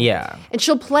ACL. Yeah. And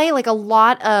she'll play like a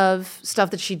lot of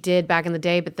stuff that she did back in the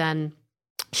day, but then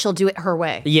she'll do it her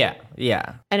way. Yeah.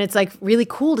 Yeah. And it's like really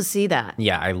cool to see that.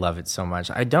 Yeah, I love it so much.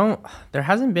 I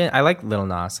like Lil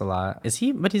Nas a lot. Is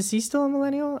he still a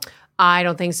millennial? I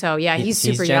don't think so. Yeah, he's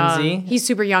He's super Gen young. Z? He's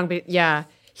super young, but yeah.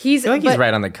 I feel like he's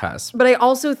right on the cusp. But I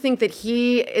also think that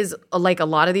he is like a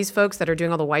lot of these folks that are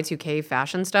doing all the Y2K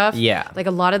fashion stuff. Yeah. Like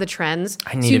a lot of the trends.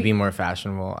 I need to be more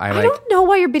fashionable. I don't know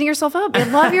why you're beating yourself up. I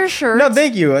love your shirt. No,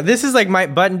 thank you. This is like my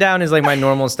button down is like my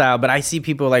normal style, but I see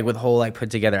people like with whole like put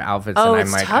together outfits, Oh, and it's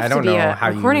I'm like, tough I don't to be know a how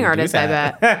recording you artist, do I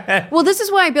that. bet. Well, this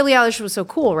is why Billie Eilish was so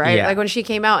cool, right? Yeah. Like when she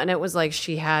came out and it was like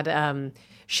she had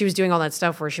she was doing all that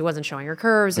stuff where she wasn't showing her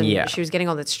curves and Yeah. she was getting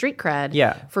all that street cred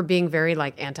Yeah. for being very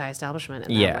like anti-establishment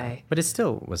in that Yeah, way. but it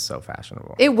still was so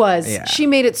fashionable. It was. Yeah. She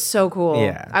made it so cool.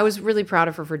 Yeah. I was really proud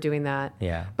of her for doing that.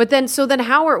 Yeah. But then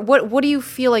what do you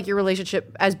feel like your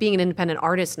relationship as being an independent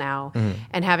artist now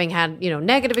and having had,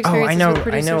 negative Oh, experiences I know. with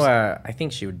producers? I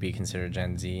think she would be considered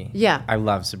Gen Z. Yeah. I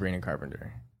love Sabrina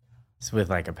Carpenter. It's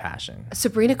with like a passion.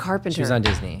 Sabrina Carpenter. She was on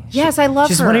Disney. Yes, I love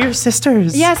She's her. one of your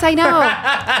sisters. Yes, I know.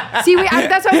 See,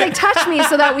 that's why I was like, touch me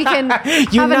so that we can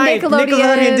have Unite a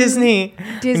Nickelodeon Disney.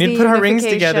 We need to put our rings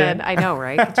together. unification. I know,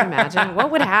 right? Could you imagine? What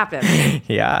would happen?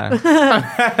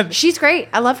 Yeah. She's great.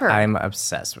 I love her. I'm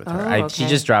obsessed with her. Oh, She okay.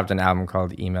 just dropped an album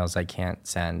called Emails I Can't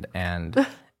Send, and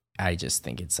I just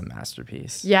think it's a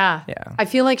masterpiece. Yeah. Yeah. I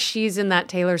feel like she's in that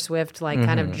Taylor Swift, like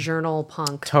kind of journal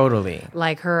punk, Totally.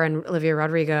 like her and Olivia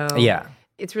Rodrigo. Yeah.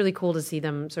 It's really cool to see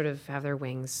them sort of have their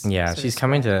wings. Yeah, sort of she's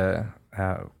coming spread. to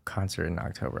a concert in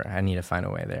October. I need to find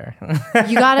a way there.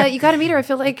 You gotta meet her. I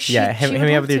feel like she hit would me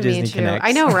love up with your to meet Disney you. Connects.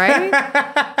 I know,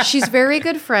 right? She's very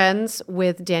good friends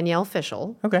with Danielle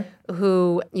Fishel, Okay.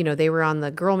 who, they were on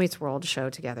the Girl Meets World show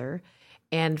together.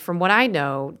 And from what I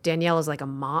know, Danielle is like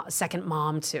a second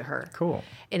mom to her. Cool.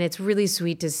 And it's really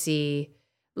sweet to see,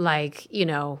 like,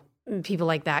 people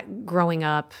like that growing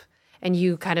up and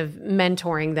you kind of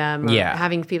mentoring them. Or Yeah.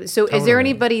 having people. So is there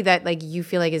anybody that like you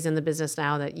feel like is in the business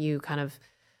now that you kind of,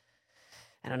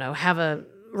 I don't know, have a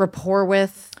rapport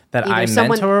with? That Either I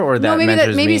someone- mentor or that no, maybe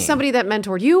mentors maybe me? somebody that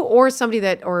mentored you or somebody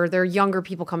that, or there are younger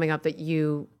people coming up that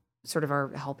you sort of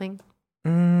are helping?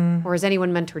 Or has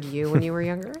anyone mentored you when you were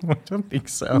younger? I don't think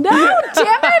so. No,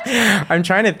 damn it! I'm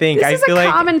trying to think. This I is feel a like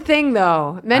common thing,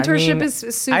 though. Mentorship is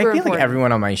super I feel important. like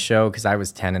everyone on my show, because I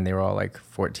was 10 and they were all like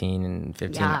 14 and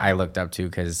 15, Yeah. I looked up to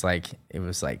because like it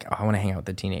was like, oh, I want to hang out with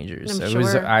the teenagers. I'm So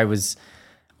sure. I was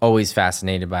always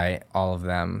fascinated by all of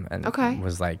them and Okay.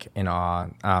 was like in awe.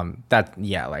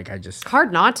 I just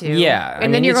Hard not to. yeah.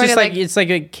 And then you're going it's to just like, it's like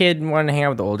a kid wanting to hang out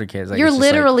with the older kids. Like, you're it's just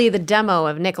like- literally the demo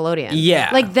of Nickelodeon. Yeah.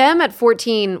 Like them at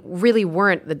 14 really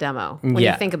weren't the demo when you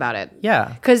Yeah. think about it. yeah,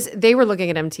 Because they were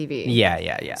looking at MTV.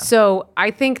 yeah. So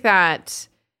I think that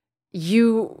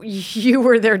you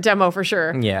were their demo for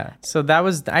sure. Yeah. So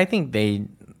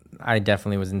I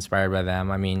definitely was inspired by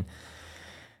them. I mean,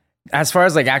 as far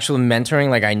as like actual mentoring,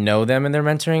 like I know them and they're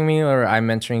mentoring me or I'm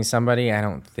mentoring somebody, I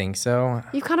don't think so.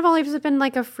 You've kind of always been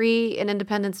like a free and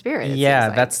independent spirit. it Yeah, seems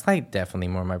like. that's like definitely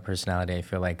more my personality. I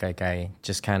feel like I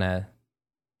just kind of,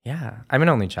 I'm an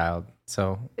only child.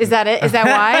 So Is that it? Is that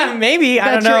why? maybe,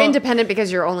 I don't That know. you're independent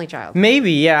because you're only child.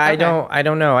 Maybe, yeah. Okay. I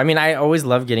don't know. I mean, I always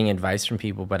love getting advice from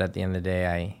people, but at the end of the day,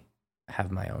 I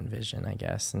have my own vision, I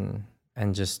guess, and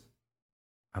just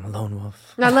I'm a lone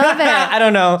wolf. I love it. I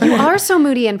don't know. You are so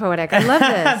moody and poetic. I love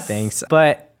this. Thanks.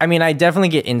 But I mean, I definitely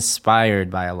get inspired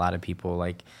by a lot of people.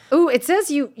 Like Ooh, it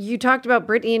says you talked about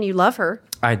Britney and you love her.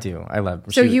 I do. I love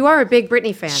So you are a big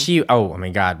Britney fan. Oh my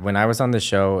God. When I was on the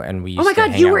show and we used Oh my to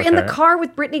God, hang you out were with in the her- car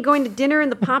with Britney going to dinner and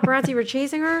the paparazzi were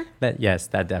chasing her? Yes,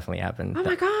 that definitely happened. Oh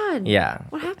my God. Yeah.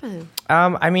 What happened?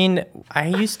 I mean,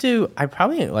 I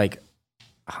probably like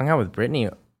hung out with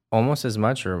Britney almost as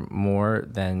much or more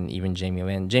than even Jamie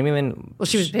Lynn. Jamie Lynn. Well,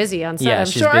 she was busy on set. Yeah, I'm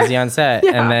she's sure. busy on set.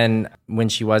 Yeah. And then when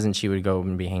she wasn't, she would go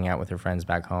and be hanging out with her friends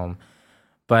back home.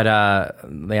 But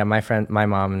my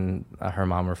mom and her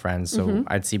mom were friends, so Mm-hmm.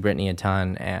 I'd see Britney a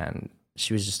ton, and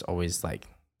she was just always like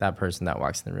that person that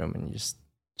walks in the room and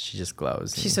she just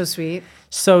glows. She's so sweet.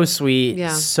 so sweet,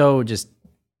 Yeah. so just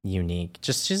unique.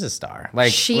 Just she's a star.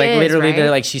 Like She like is, literally, right?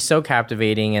 they're like she's so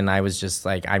captivating, and I was just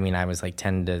like, I was like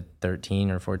 10 to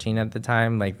 13 or 14 at the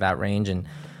time, like that range, and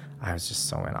I was just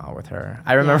so in awe with her.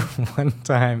 I remember one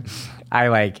time,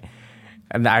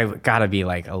 and I gotta be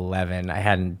like 11. I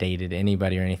hadn't dated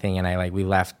anybody or anything, and we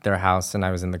left their house, and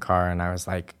I was in the car, and I was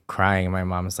like crying. And my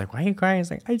mom was like, "Why are you crying?" I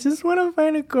was like, "I just want to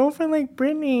find a girlfriend like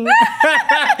Britney."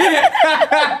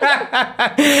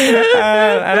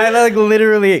 And I like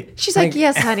literally. She's like,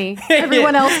 yes, honey.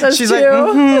 Everyone else does She's too.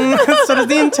 like, so does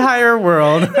the entire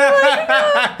world.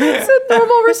 It's a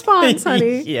normal response,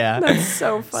 honey. Yeah. That's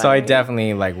so funny. So I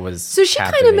definitely was. So she kind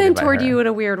of captivated by mentored her. you in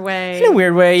a weird way. In a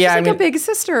weird way, yeah. She's like a big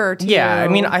sister to Yeah, you. I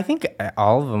mean, I think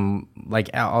all of them, like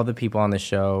all the people on the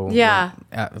show, Yeah.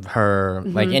 her,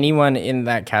 like anyone in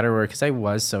that category, because I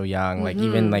was so young, like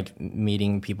even like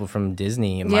meeting people from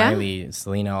Disney, Yeah. Miley,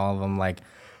 Selena, all of them, like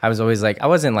I was always like, I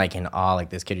wasn't like in awe, like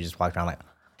this kid who just walked around like,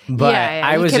 but Yeah,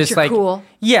 I you was kept just your like, cool.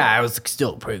 yeah, I was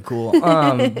still pretty cool.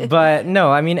 But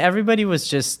no, I mean, everybody was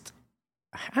just,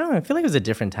 I don't know, I feel like it was a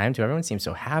different time too. Everyone seemed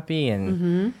so happy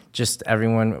and just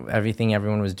everything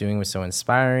everyone was doing was so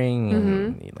inspiring.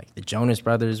 And like the Jonas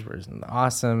Brothers were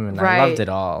awesome and I loved it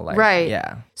all. Like, Right.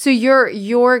 yeah. So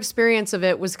your experience of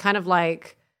it was kind of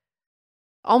like,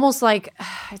 almost like,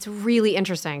 it's really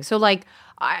interesting. So like,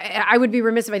 I would be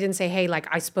remiss if I didn't say, hey, like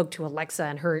I spoke to Alexa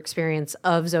and her experience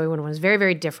of Zoey 101 was very,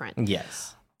 very different.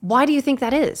 Yes. Why do you think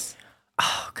that is?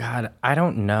 Oh God, I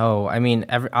don't know. I mean,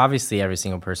 obviously every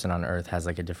single person on earth has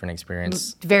like a different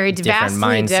experience. Very different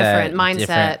vastly different mindset.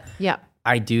 different- Yeah.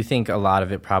 I do think a lot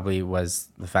of it probably was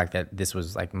the fact that this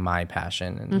was like my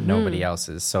passion and nobody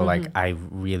else's. So like I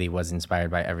really was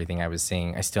inspired by everything I was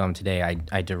seeing. I still am today.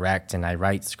 I direct and I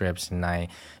write scripts and I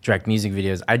direct music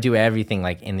videos. I do everything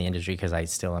like in the industry because I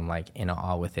still am like in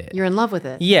awe with it. You're in love with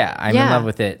it. Yeah, I'm in Yeah. love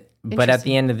with it. But at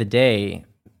the end of the day,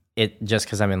 it just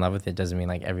because I'm in love with it doesn't mean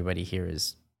like everybody here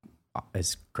is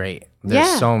is great. There's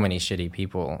Yeah. so many shitty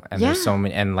people, and Yeah. there's so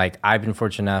many, and like I've been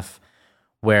fortunate enough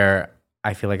where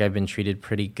I feel like I've been treated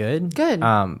pretty good. Good.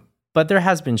 But there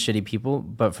has been shitty people,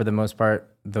 but for the most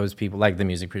part, those people, like the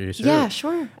music producer. Yeah,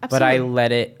 sure. Absolutely. But I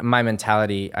let it, my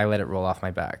mentality, I let it roll off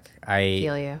my back. I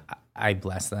feel you. I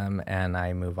bless them and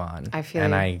I move on. I feel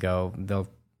and you. I go,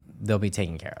 they'll be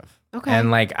taken care of. Okay.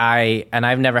 And like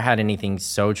I've never had anything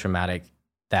so traumatic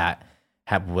that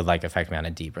would like affect me on a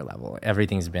deeper level.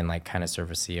 Everything's been like kind of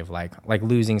surfacey of like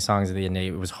losing songs at the end of the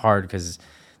day. It was hard because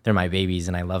they're my babies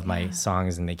and I love my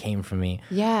songs and they came from me.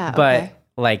 Yeah. But okay.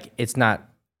 like it's not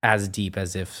as deep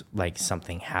as if like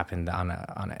something happened on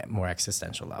a more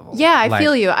existential level. Yeah, I Like,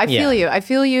 feel you. I yeah.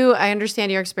 feel you. I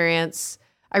understand your experience.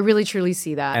 I really truly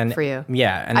see that for you.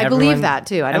 Yeah. And I believe that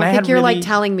too. I don't think you're like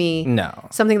telling me No.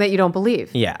 something that you don't believe.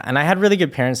 Yeah, and I had really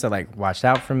good parents that like watched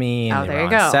out for me and Oh, they there were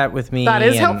you on go. set with me. That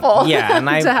is and, helpful. Yeah, and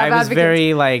to have I was advocates.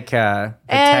 very like protected.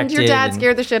 And your dad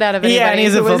scared the shit out of anybody. Yeah, and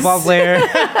he's a who was- football player.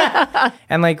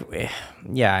 And like,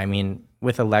 yeah, I mean,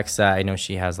 with Alexa, I know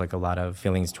she has like a lot of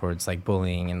feelings towards like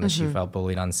bullying and that she felt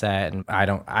bullied on set. And I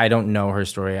don't know her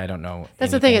story. I don't know.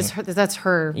 That's anything. the thing is that's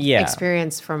her Yeah.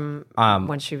 experience from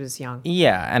when she was young.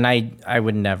 Yeah, and I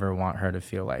would never want her to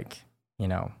feel like,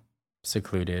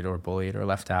 secluded or bullied or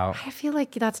left out. I feel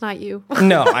like that's not you.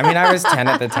 No, I mean, I was 10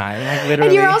 at the time, like literally.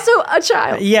 And you're also a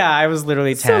child. Yeah, I was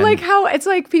literally 10. So like how it's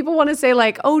like people want to say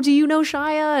like, oh, do you know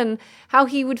Shia and how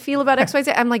he would feel about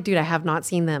XYZ? I'm like, dude, I have not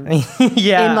seen them.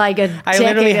 Yeah, in like a I literally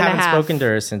decade and a haven't half. spoken to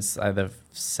her since the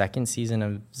second season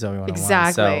of Zoey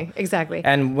 101. Exactly.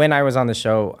 And when I was on the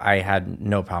show, I had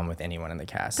no problem with anyone in the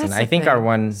cast. That's and the I think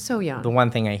thing. So young. the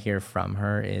one thing I hear from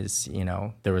her is,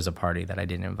 there was a party that I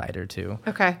didn't invite her to.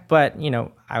 Okay. But,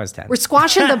 I was 10. We're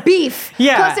squashing the beef.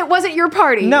 Yeah. Plus it wasn't your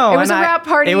party. No, It was a and rap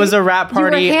party. It was a rap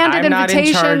party. You were handed I'm not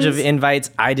in charge of invitations.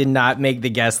 invites. I did not make the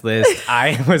guest list.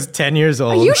 I was 10 years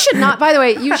old. You should not, by the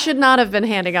way, you should not have been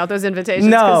handing out those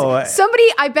invitations. 'cause No. somebody,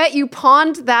 I bet you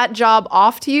pawned that job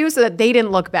off to you so that they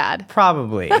didn't look bad.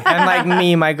 Probably. And like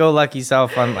me, my go-lucky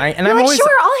self, and You're I'm like, always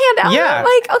sure, I'll hand out. Yeah.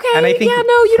 Like, okay, And I think yeah,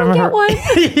 no, you from don't her- get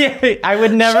one. Yeah, I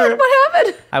would never. Shit, what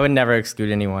happened? I would never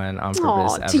exclude anyone on purpose.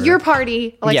 Aw, to ever. your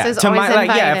party, Alexa's to always my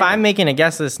invited. yeah. If I'm making a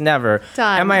guest list, never.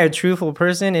 Done. Am I a truthful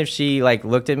person? If she like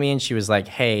looked at me and she was like,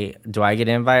 "Hey, do I get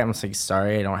an invite?" I'm just like,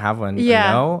 "Sorry, I don't have one."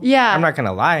 Yeah. No. Yeah. I'm not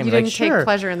gonna lie. I'm You like, didn't sure. take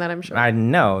pleasure in that, I'm sure. I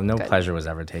know no pleasure was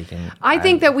ever taken. I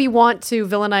think that we want to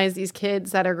villainize these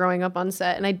kids that are growing up on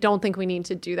set, and I don't think we need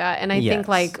to do that. And I think Yes.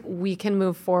 like we can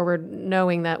move forward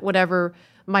knowing that whatever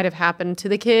might have happened to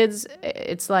the kids,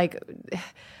 it's like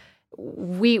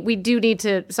we do need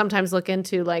to sometimes look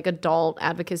into like adult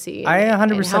advocacy. I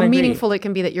 100% and how agree. meaningful it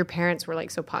can be that your parents were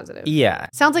like so positive. Yeah.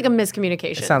 Sounds like a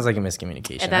miscommunication. It sounds like a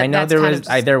miscommunication. And that- I know that's there kind was of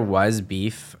just- there was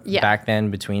beef Yeah. back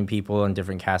then between people and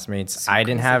different castmates. I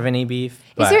didn't have any beef.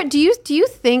 Is But there do you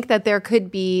think that there could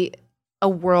be a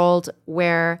world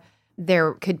where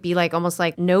there could be like almost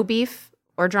like no beef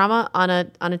or drama on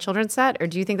a children's set, or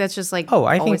do you think that's just like I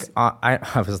always- think I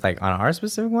was like on our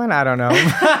specific one. I don't know,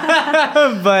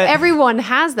 but everyone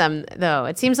has them though?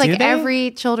 It seems like Do they?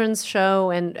 every children's show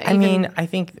and I mean, I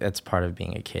think that's part of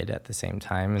being a kid at the same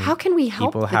time. And how can we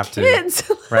help people the have kids?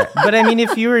 to right? But I mean,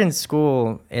 if you were in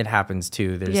school, it happens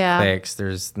too. There's Yeah. cliques,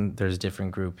 there's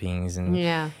different groupings, and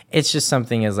Yeah. it's just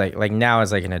something as like now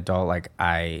as like an adult, like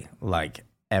I like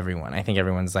everyone. I think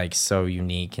everyone's like so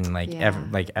unique and like Yeah.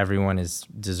 everyone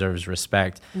deserves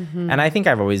respect. And I think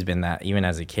I've always been that even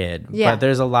as a kid. Yeah. But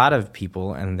there's a lot of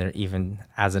people and they're even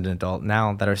as an adult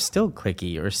now that are still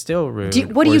cliquey or still rude.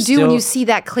 What do or you do when still- you see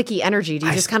that clicky energy? Do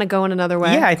you just kind of go in another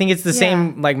way? Yeah, I think it's the Yeah.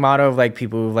 same like motto of like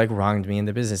people who've like wronged me in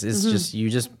the business. It's just you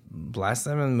just bless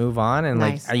them and move on and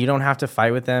Nice. like you don't have to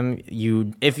fight with them.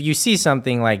 If you see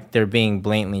something like they're being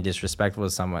blatantly disrespectful to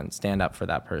someone, stand up for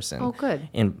that person. Oh, good.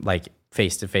 In like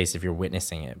face to face if you're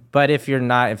witnessing it. But if you're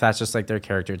not, if that's just like their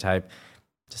character type,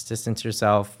 just distance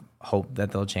yourself. Hope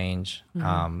that they'll change.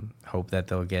 Hope that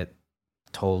they'll get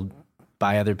told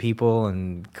by other people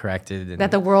and corrected. And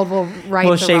That the world will right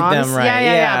Will the shape wrongs. them right,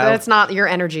 Yeah. yeah. But it's not your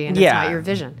energy and it's not your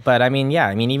vision. But I mean,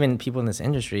 even people in this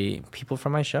industry, people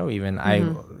from my show, even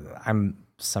I'm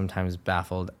sometimes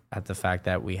baffled at the fact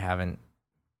that we haven't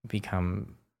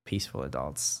become peaceful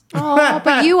adults. Oh,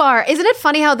 but you are. Isn't it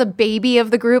funny how the baby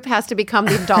of the group has to become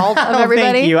the adult of Oh,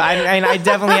 everybody? thank you. I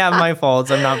definitely have my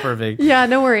faults. I'm not perfect. Yeah,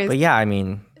 no worries. But yeah, I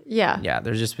mean, yeah.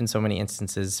 there's just been so many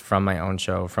instances from my own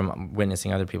show, from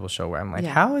witnessing other people's show where I'm like,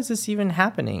 Yeah. how is this even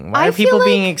happening? Why I are people feel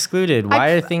being like excluded? Why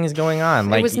are things going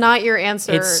on? It was not your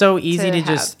answer. It's so easy to have.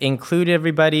 just include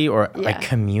everybody or Yeah. like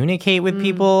communicate with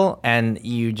people and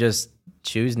you just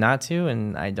choose not to,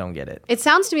 and I don't get it. It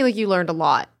sounds to me like you learned a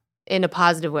lot in a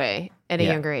positive way at a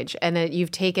younger age, and that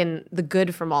you've taken the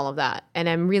good from all of that. And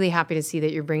I'm really happy to see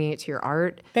that you're bringing it to your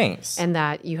art. Thanks. And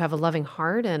that you have a loving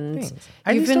heart, and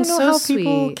I you've just been don't know so how sweet.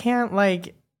 people can't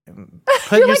like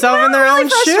put yourself in their own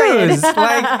shoes.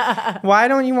 Like, why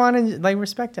don't you want to like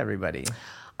respect everybody?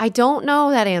 I don't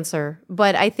know that answer,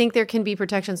 but I think there can be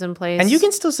protections in place. And you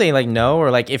can still say like no,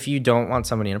 or like if you don't want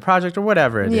somebody in a project or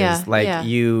whatever it is, like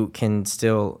you can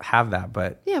still have that.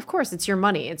 But yeah, of course, it's your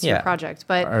money, it's your project.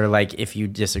 But or like if you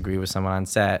disagree with someone on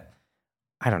set,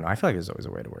 I don't know. I feel like there's always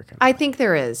a way to work it. I think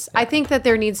there is. I think that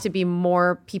there needs to be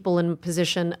more people in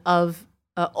position of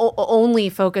only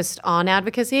focused on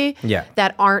advocacy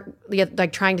that aren't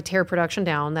like trying to tear production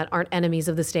down, that aren't enemies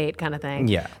of the state kind of thing,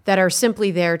 that are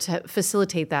simply there to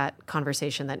facilitate that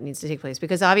conversation that needs to take place,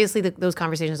 because obviously those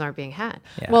conversations aren't being had.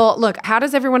 Well, look, how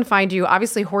does everyone find you?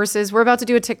 Obviously horses. We're about to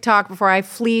do a TikTok before I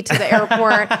flee to the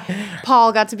airport.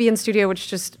 Paul got to be in studio, which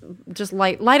just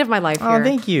light of my life here. Oh,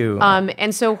 thank you.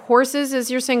 And so Horses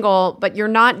is your single, but you're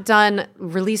not done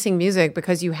releasing music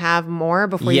because you have more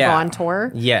before you go on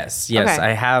tour? Yes. Okay.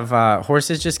 I have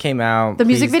Horses just came out. The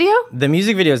music video? The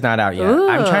music video is not out yet. Ooh.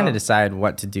 I'm trying to decide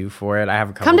what to do for it. I have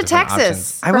a couple Come to different Texas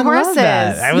options. for I would horses. love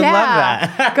that. I would love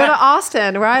that. Go to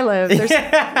Austin, where I live. There's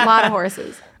a lot of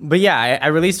horses. But yeah, I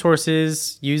released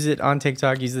Horses. Use it on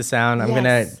TikTok. Use the sound. I'm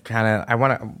gonna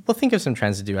we'll think of some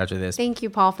trends to do after this. Thank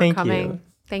you, Paul, for coming.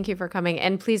 Thank you for coming.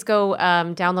 And please go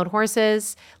download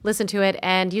Horses, listen to it,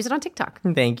 and use it on TikTok.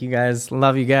 Thank you guys.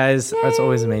 Love you guys. Yay. It's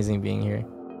always amazing being here.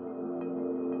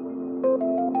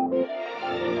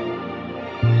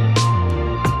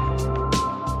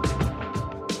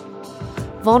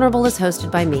 Vulnerable is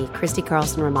hosted by me, Christy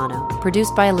Carlson Romano,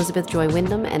 produced by Elizabeth Joy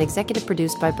Wyndham, and executive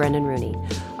produced by Brendan Rooney.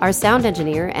 Our sound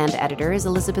engineer and editor is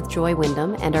Elizabeth Joy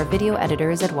Wyndham, and our video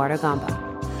editor is Eduardo Gamba.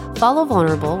 Follow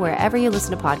Vulnerable wherever you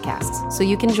listen to podcasts, so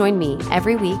you can join me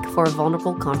every week for a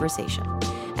vulnerable conversation.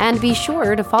 And be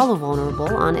sure to follow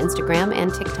Vulnerable on Instagram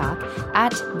and TikTok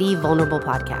at The Vulnerable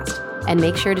Podcast. And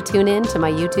make sure to tune in to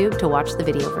my YouTube to watch the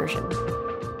video version.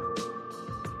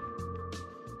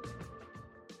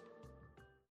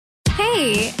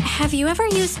 Hey, have you ever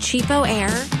used Cheapo Air?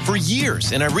 For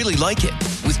years, and I really like it.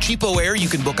 With Cheapo Air, you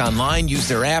can book online, use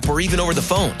their app, or even over the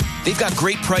phone. They've got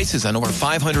great prices on over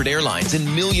 500 airlines and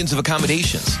millions of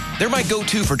accommodations. They're my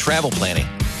go-to for travel planning.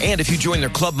 And if you join their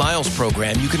Club Miles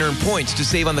program, you can earn points to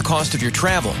save on the cost of your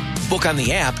travel. Book on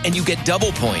the app, and you get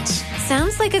double points.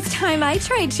 Sounds like it's time I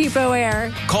tried Cheapo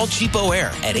Air. Call Cheapo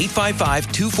Air at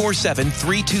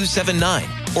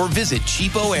 855-247-3279 or visit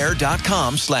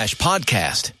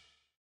cheapoair.com/podcast.